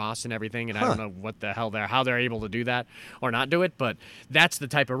with the cross and everything, and I don't know what the hell how they're able to do that or not do it. But that's the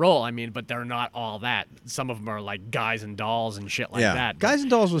type of role. I mean, but they're not all that. Some of them are like Guys and Dolls and shit like that. Guys and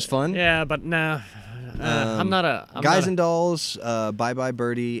Dolls was fun. Yeah, but nah. I'm not a Guys and Dolls, Bye Bye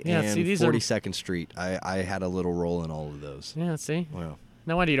Birdie, and these 42nd Street. I had a little role in all of those. Yeah, see. Wow.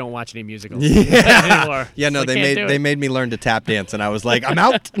 No wonder you don't watch any musicals anymore. Yeah, no, they made me learn to tap dance, and I was like, I'm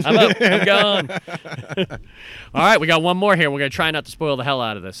out. I'm out. I'm gone. All right, we got one more here. We're gonna try not to spoil the hell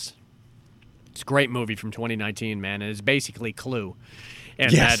out of this. It's a great movie from 2019, man. It's basically Clue,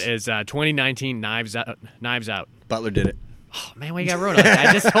 and that is 2019 Knives Out. Butler did it. Oh man, we got wrote on that.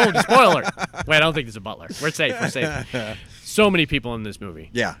 I just told you. Spoiler. Wait, I don't think there's a Butler. We're safe. So many people in this movie.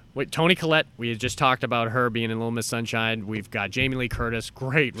 Yeah. Wait, Toni Collette. We had just talked about her being in Little Miss Sunshine. We've got Jamie Lee Curtis.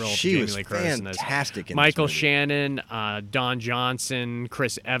 Great role for Jamie Lee Curtis in this. She was fantastic in Michael this movie. Shannon, Don Johnson,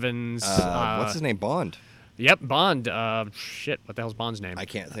 Chris Evans. What's his name? Bond. Yep, Bond. Shit, what the hell's Bond's name? I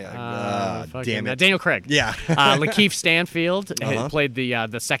can't think. Damn it. Daniel Craig. Yeah. Lakeith Stanfield played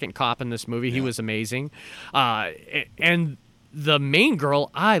the second cop in this movie. He was amazing. And the main girl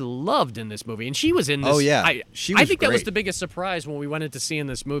I loved in this movie, and she was in this. Oh, yeah. I think that was the biggest surprise when we went to see in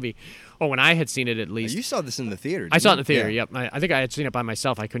this movie, or when I had seen it at least. You saw this in the theater, didn't I saw it in you? the theater, yep. I think I had seen it by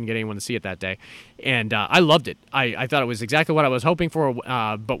myself. I couldn't get anyone to see it that day. And I loved it. I thought it was exactly what I was hoping for.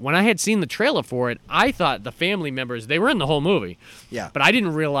 But when I had seen the trailer for it, I thought the family members, they were in the whole movie. Yeah. But I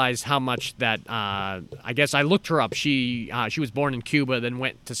didn't realize how much that, I guess I looked her up. She was born in Cuba, then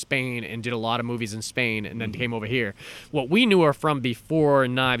went to Spain and did a lot of movies in Spain, and then came over here. What we knew her from before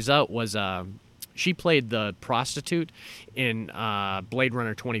Knives Out was she played the prostitute in Blade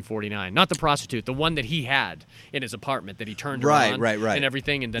Runner 2049. Not the prostitute, the one that he had in his apartment that he turned around and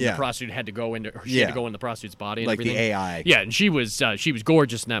everything, and then the prostitute had to go into she had to go in the prostitute's body and like everything. the AI. Yeah, and she was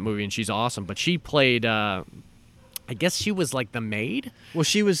gorgeous in that movie, and she's awesome. But she played. I guess she was like the maid. Well,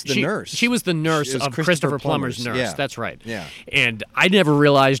 she was the nurse. She was the nurse of Christopher Plummer's nurse. Yeah. That's right. Yeah. And I never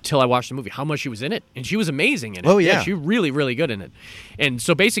realized till I watched the movie how much she was in it, and she was amazing in it. Oh yeah, she was really, really good in it. And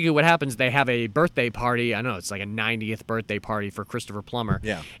so basically, what happens? They have a birthday party. I know it's like a 90th birthday party for Christopher Plummer.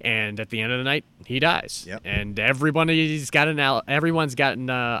 Yeah. And at the end of the night, he dies. Yep. And everyone's gotten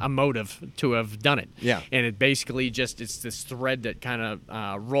a motive to have done it. Yeah. And it basically it's this thread that kind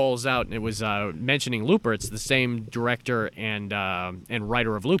of rolls out. And it was mentioning Looper. It's the same director and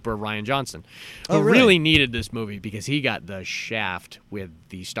writer of Looper, Rian Johnson, who really needed this movie because he got the shaft with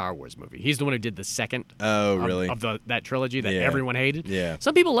the Star Wars movie. He's the one who did the second of that trilogy that everyone hated. Yeah.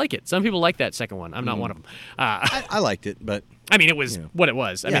 Some people like it. Some people like that second one. I'm not one of them. I liked it, but I mean, it was what it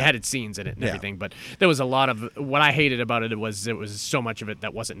was. I mean, it had its scenes in it and everything, but there was a lot of what I hated about it was so much of it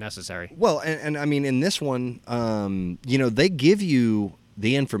that wasn't necessary. Well, and I mean, in this one, they give you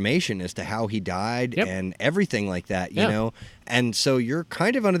the information as to how he died and everything like that, you know? And so you're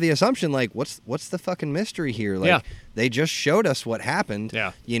kind of under the assumption, like, what's the fucking mystery here? Like, they just showed us what happened,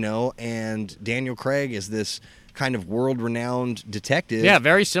 you know, and Daniel Craig is this kind of world-renowned detective. Yeah,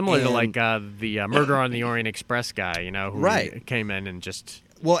 very similar to, like, the Murder on the Orient Express guy, you know, who came in and just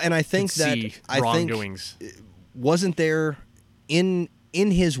Well, and I think that wrongdoings. Wasn't there in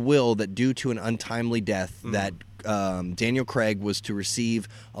his will that due to an untimely death that Daniel Craig was to receive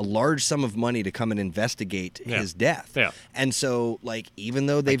a large sum of money to come and investigate his death. Yeah. And so, like, even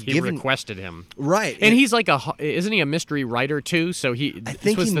though they've He requested him. Right. And he's like isn't he a mystery writer too? So I think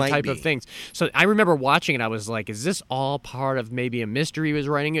this was he the might type be. of things. So I remember watching it. I was like, is this all part of maybe a mystery he was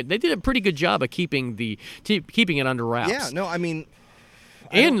writing? It. They did a pretty good job of keeping it under wraps. Yeah, no, I mean...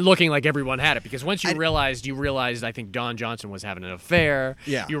 And looking like everyone had it, because once you realized, I think Don Johnson was having an affair.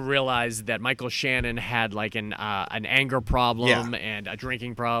 Yeah. You realized that Michael Shannon had like an anger problem and a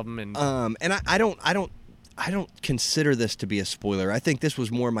drinking problem, and I don't consider this to be a spoiler. I think this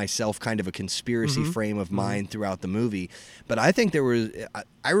was more myself kind of a conspiracy frame of mind throughout the movie. But I think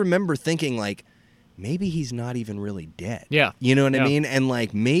I remember thinking, like, maybe he's not even really dead. Yeah. You know what I mean? And,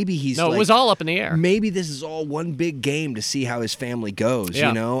 like, maybe he's it was all up in the air. Maybe this is all one big game to see how his family goes,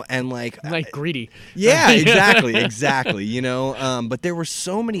 you know? And, like greedy. Yeah, exactly, you know? But there were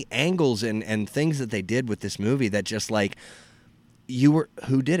so many angles and things that they did with this movie that just, like,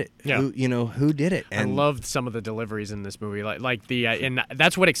 who did it? Yeah. Who did it? And I loved some of the deliveries in this movie, like the and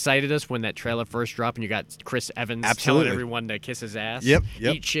that's what excited us when that trailer first dropped, and you got Chris Evans telling everyone to kiss his ass. Yep.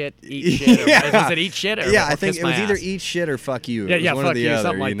 Eat shit. Was it eat shit? Or, I or think kiss it was my either ass? eat shit or fuck you. Yeah, It was one fuck or the you, other,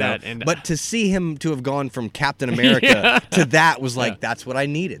 something like you know? that. And but to see him to have gone from Captain America to that was like, that's what I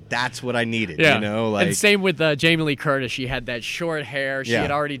needed. That's what I needed. Yeah. You know, like, and same with Jamie Lee Curtis. She had that short hair. She Yeah.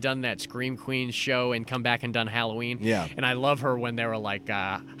 had already done that Scream Queens show and come back and done Halloween. Yeah. And I love her when they were like,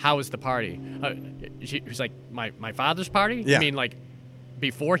 "How was the party?" She was like, "My father's party." Yeah. I mean, like,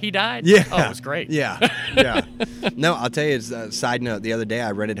 before he died. Yeah. Oh, it was great. Yeah. No, I'll tell you, as a side note, the other day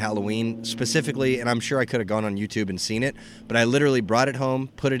I rented Halloween specifically, and I'm sure I could have gone on YouTube and seen it, but I literally brought it home,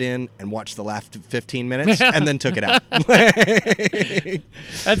 put it in, and watched the last 15 minutes, and then took it out.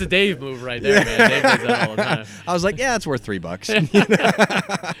 That's a Dave move right there, man. Dave does that all the time. I was like, yeah, it's worth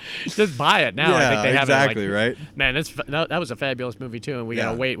 $3. Just buy it now. I think they have exactly, it. Right? Man, that was a fabulous movie too, and we Yeah.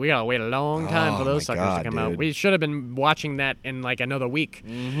 gotta wait. We gotta wait a long time for those my suckers God, to come out. dude. We should have been watching that in like another week,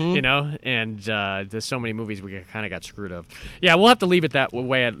 you know. And there's so many movies we kind of got screwed up. Yeah, we'll have to leave it that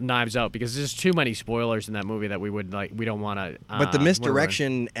way at Knives Out because there's too many spoilers in that movie that we don't want to. But the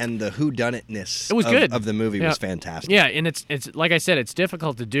misdirection and the whodunitness good. of the movie Yeah. was fantastic. Yeah, and it's like I said, it's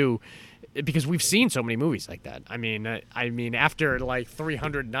difficult to do because we've seen so many movies like that. I mean, after like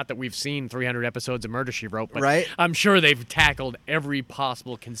 300, not that we've seen 300 episodes of Murder, She Wrote, but Right. I'm sure they've tackled every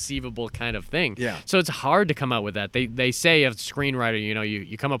possible conceivable kind of thing. Yeah. So it's hard to come out with that. They say as a screenwriter,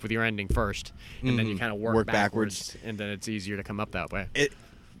 you come up with your ending first, and then you kind of work backwards, and then it's easier to come up that way.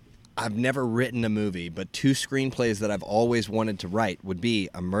 I've never written a movie, but two screenplays that I've always wanted to write would be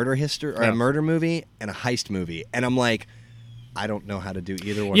a murder history or a murder movie and a heist movie. And I'm like, I don't know how to do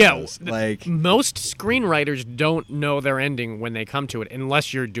either one of those. Like, most screenwriters don't know their ending when they come to it,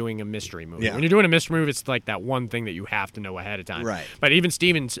 unless you're doing a mystery movie. Yeah. When you're doing a mystery movie, it's like that one thing that you have to know ahead of time. Right. But even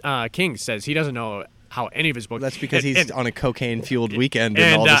Stephen King says he doesn't know how any of his books. that's because and- he's on a cocaine-fueled weekend, and,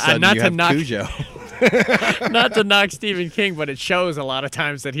 and all of a sudden not you to have knock- Cujo. Not to knock Stephen King, but it shows a lot of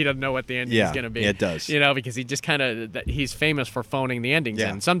times that he doesn't know what the ending is going to be. it does. You know, because he just kind of he's famous for phoning the endings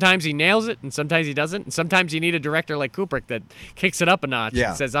Yeah. in. Sometimes he nails it, and sometimes he doesn't. And sometimes you need a director like Kubrick that kicks it up a notch Yeah.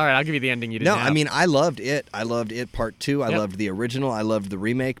 and says, "All right, I'll give you the ending you didn't No, have." I mean, I loved it. I loved it Part 2. I Yep. loved the original. I loved the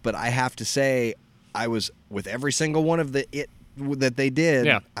remake. But I have to say, I was, with every single one of the that they did,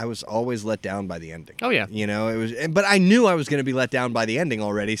 Yeah. I was always let down by the ending. Oh, yeah. You know, it was, but I knew I was going to be let down by the ending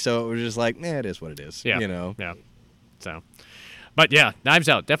already, so it was just like, it is what it is. Yeah. You know? Yeah. So, but yeah, Knives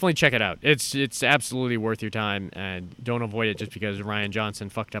Out. Definitely check it out. It's absolutely worth your time, and don't avoid it just because Ryan Johnson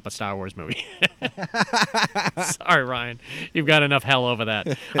fucked up a Star Wars movie. Sorry, Ryan. You've got enough hell over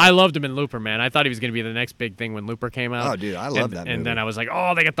that. I loved him in Looper, man. I thought he was going to be the next big thing when Looper came out. Oh, dude, I love that movie. And then I was like,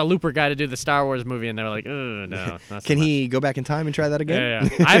 oh, they got the Looper guy to do the Star Wars movie, and they were like, no. Not so Can much. he go back in time and try that again?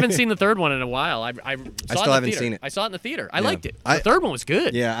 Yeah. I haven't seen the third one in a while. I saw still haven't seen it. I saw it in the theater. I Yeah. liked it. I- The third one was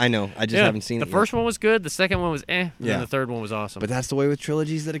good. Yeah, I know. I just haven't seen the it first yet. one was good. The second one was and Yeah. then the third one was awesome. But that's the way with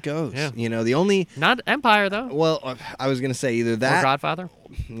trilogies that it goes. Yeah. You know, the only... Not Empire, though. Well, I was going to say either Or that... Godfather.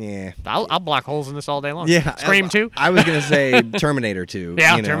 Yeah. I'll block holes in this all day long. Yeah. Scream 2. I was going to say Terminator 2.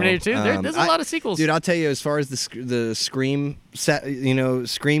 Yeah, you know. Terminator 2. There's a lot of sequels. Dude, I'll tell you, as far as the Scream set,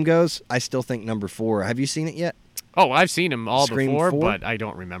 Scream goes, I still think number 4. Have you seen it yet? Oh, I've seen them all Scream before, 4? but I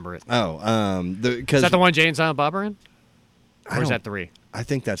don't remember it. Oh, because Is that the one Jay and Silent Bob are in? Or is that 3? I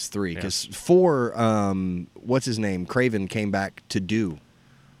think that's 3 because 4. What's his name? Craven came back to do.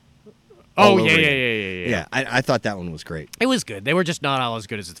 Oh, all yeah, over yeah, again. yeah. I thought that one was great. It was good. They were just not all as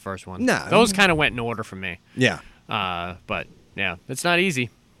good as the first one. No. Those kind of went in order for me. Yeah. But, yeah, it's not easy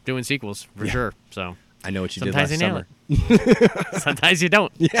doing sequels, for sure. So, I know what you Sometimes did they last nail summer. it. Sometimes you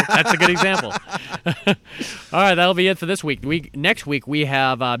don't. Yeah. That's a good example. All right, that'll be it for this week. Next week, we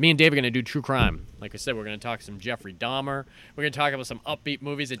have me and Dave are going to do true crime. Like I said, we're going to talk some Jeffrey Dahmer. We're going to talk about some upbeat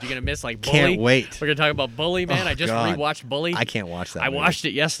movies that you're going to miss, like Bully. Can't wait. We're going to talk about Bully, man. I just God. rewatched Bully. I can't watch that I movie. watched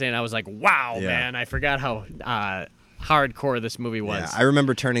it yesterday, and I was like, wow, Yeah. man. I forgot how hardcore this movie was. Yeah, I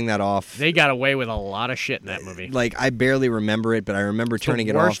remember turning that off. They got away with a lot of shit in that movie. Like, I barely remember it, but I remember turning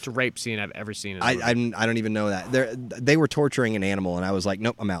it the off. worst rape scene I've ever seen in a movie. I don't even know that. They were torturing an animal, and I was like,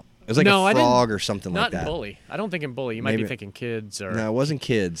 nope, I'm out. It was like No, I a didn't- frog or something Not like that. in Bully. I don't think in Bully. You might Maybe- be thinking Kids or... No, it wasn't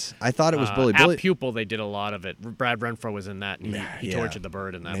Kids. I thought it was Bully. At Bully. Pupil, they did a lot of it. Brad Renfro was in that, and he Yeah. tortured the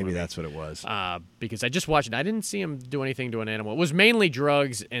bird in that Maybe movie. that's what it was. Because I just watched it. I didn't see him do anything to an animal. It was mainly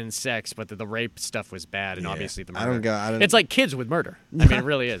drugs and sex, but the rape stuff was bad, and Yeah. obviously the I murder. don't go- It's like Kids with murder. I mean, it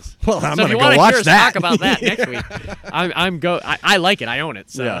really is. Well, I'm so if gonna you go want to watch hear us that. talk about that next week, I like it. I own it.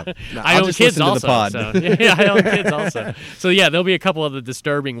 So Yeah. No, I I'll own just Kids listen to the also. pod. So, yeah, I own Kids also. So yeah, there'll be a couple of the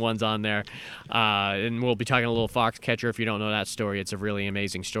disturbing ones on there, and we'll be talking a little Foxcatcher. If you don't know that story, it's a really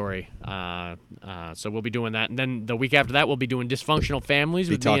amazing story. So we'll be doing that, and then the week after that, we'll be doing Dysfunctional Families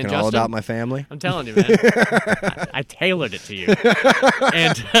Be with me and talking Justin. all about my family. I'm telling you, man. I tailored it to you.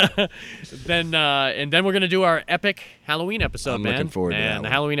 And then we're gonna do our epic Halloween episode, I'm man. looking forward to that And the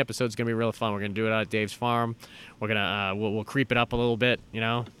one. Halloween episode's gonna be real fun. We're gonna do it out at Dave's farm. We're gonna we'll creep it up a little bit,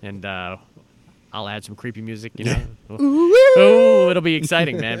 and I'll add some creepy music, Ooh, it'll be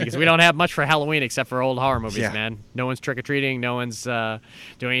exciting, man, because we don't have much for Halloween except for old horror movies, Yeah. man. No one's trick-or-treating. No one's doing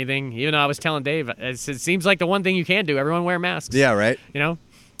anything. Even though I was telling Dave, it seems like the one thing you can do, everyone wear masks. Yeah, right.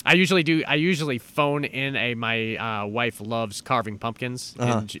 I usually phone in my wife loves carving pumpkins.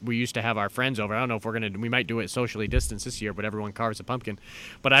 And we used to have our friends over. I don't know if we might do it socially distanced this year, but everyone carves a pumpkin.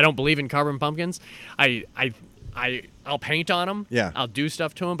 But I don't believe in carving pumpkins. I'll paint on them. Yeah. I'll do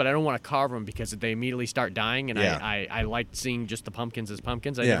stuff to them, but I don't want to carve them because they immediately start dying. And Yeah. I like seeing just the pumpkins as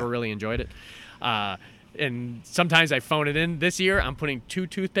pumpkins. I Yeah. never really enjoyed it. And sometimes I phone it in. This year, I'm putting 2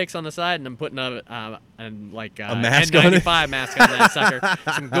 toothpicks on the side, and I'm putting a mask on it? N95 mask on that sucker.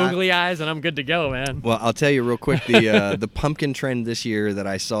 Some googly eyes, and I'm good to go, man. Well, I'll tell you real quick, the pumpkin trend this year that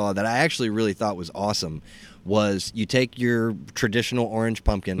I saw that I actually really thought was awesome was you take your traditional orange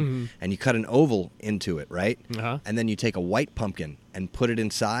pumpkin and you cut an oval into it, right? Uh-huh. And then you take a white pumpkin and put it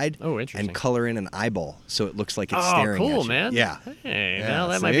inside Oh, interesting. and color in an eyeball so it looks like it's Oh, staring at cool, you. man. Yeah. Hey, Yeah, well,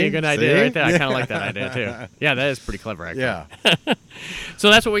 that might be see? a good idea See? right there. I kind of like that idea, too. Yeah, that is pretty clever, actually. Yeah.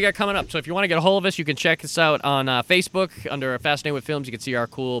 So that's what we got coming up. So if you want to get a hold of us, you can check us out on Facebook under Fascinated with Films. You can see our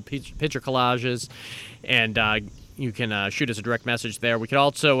cool picture collages, and you can shoot us a direct message there. We could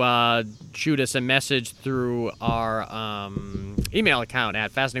also shoot us a message through our email account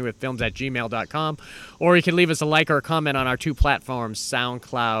at fascinatedwithfilms@gmail.com, or you can leave us a like or a comment on our 2 platforms,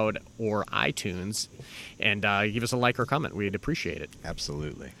 SoundCloud or iTunes, and give us a like or comment. We'd appreciate it.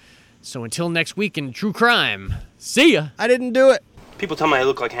 Absolutely. So until next week in True Crime, see ya! I didn't do it. People tell me I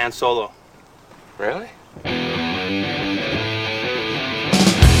look like Han Solo. Really?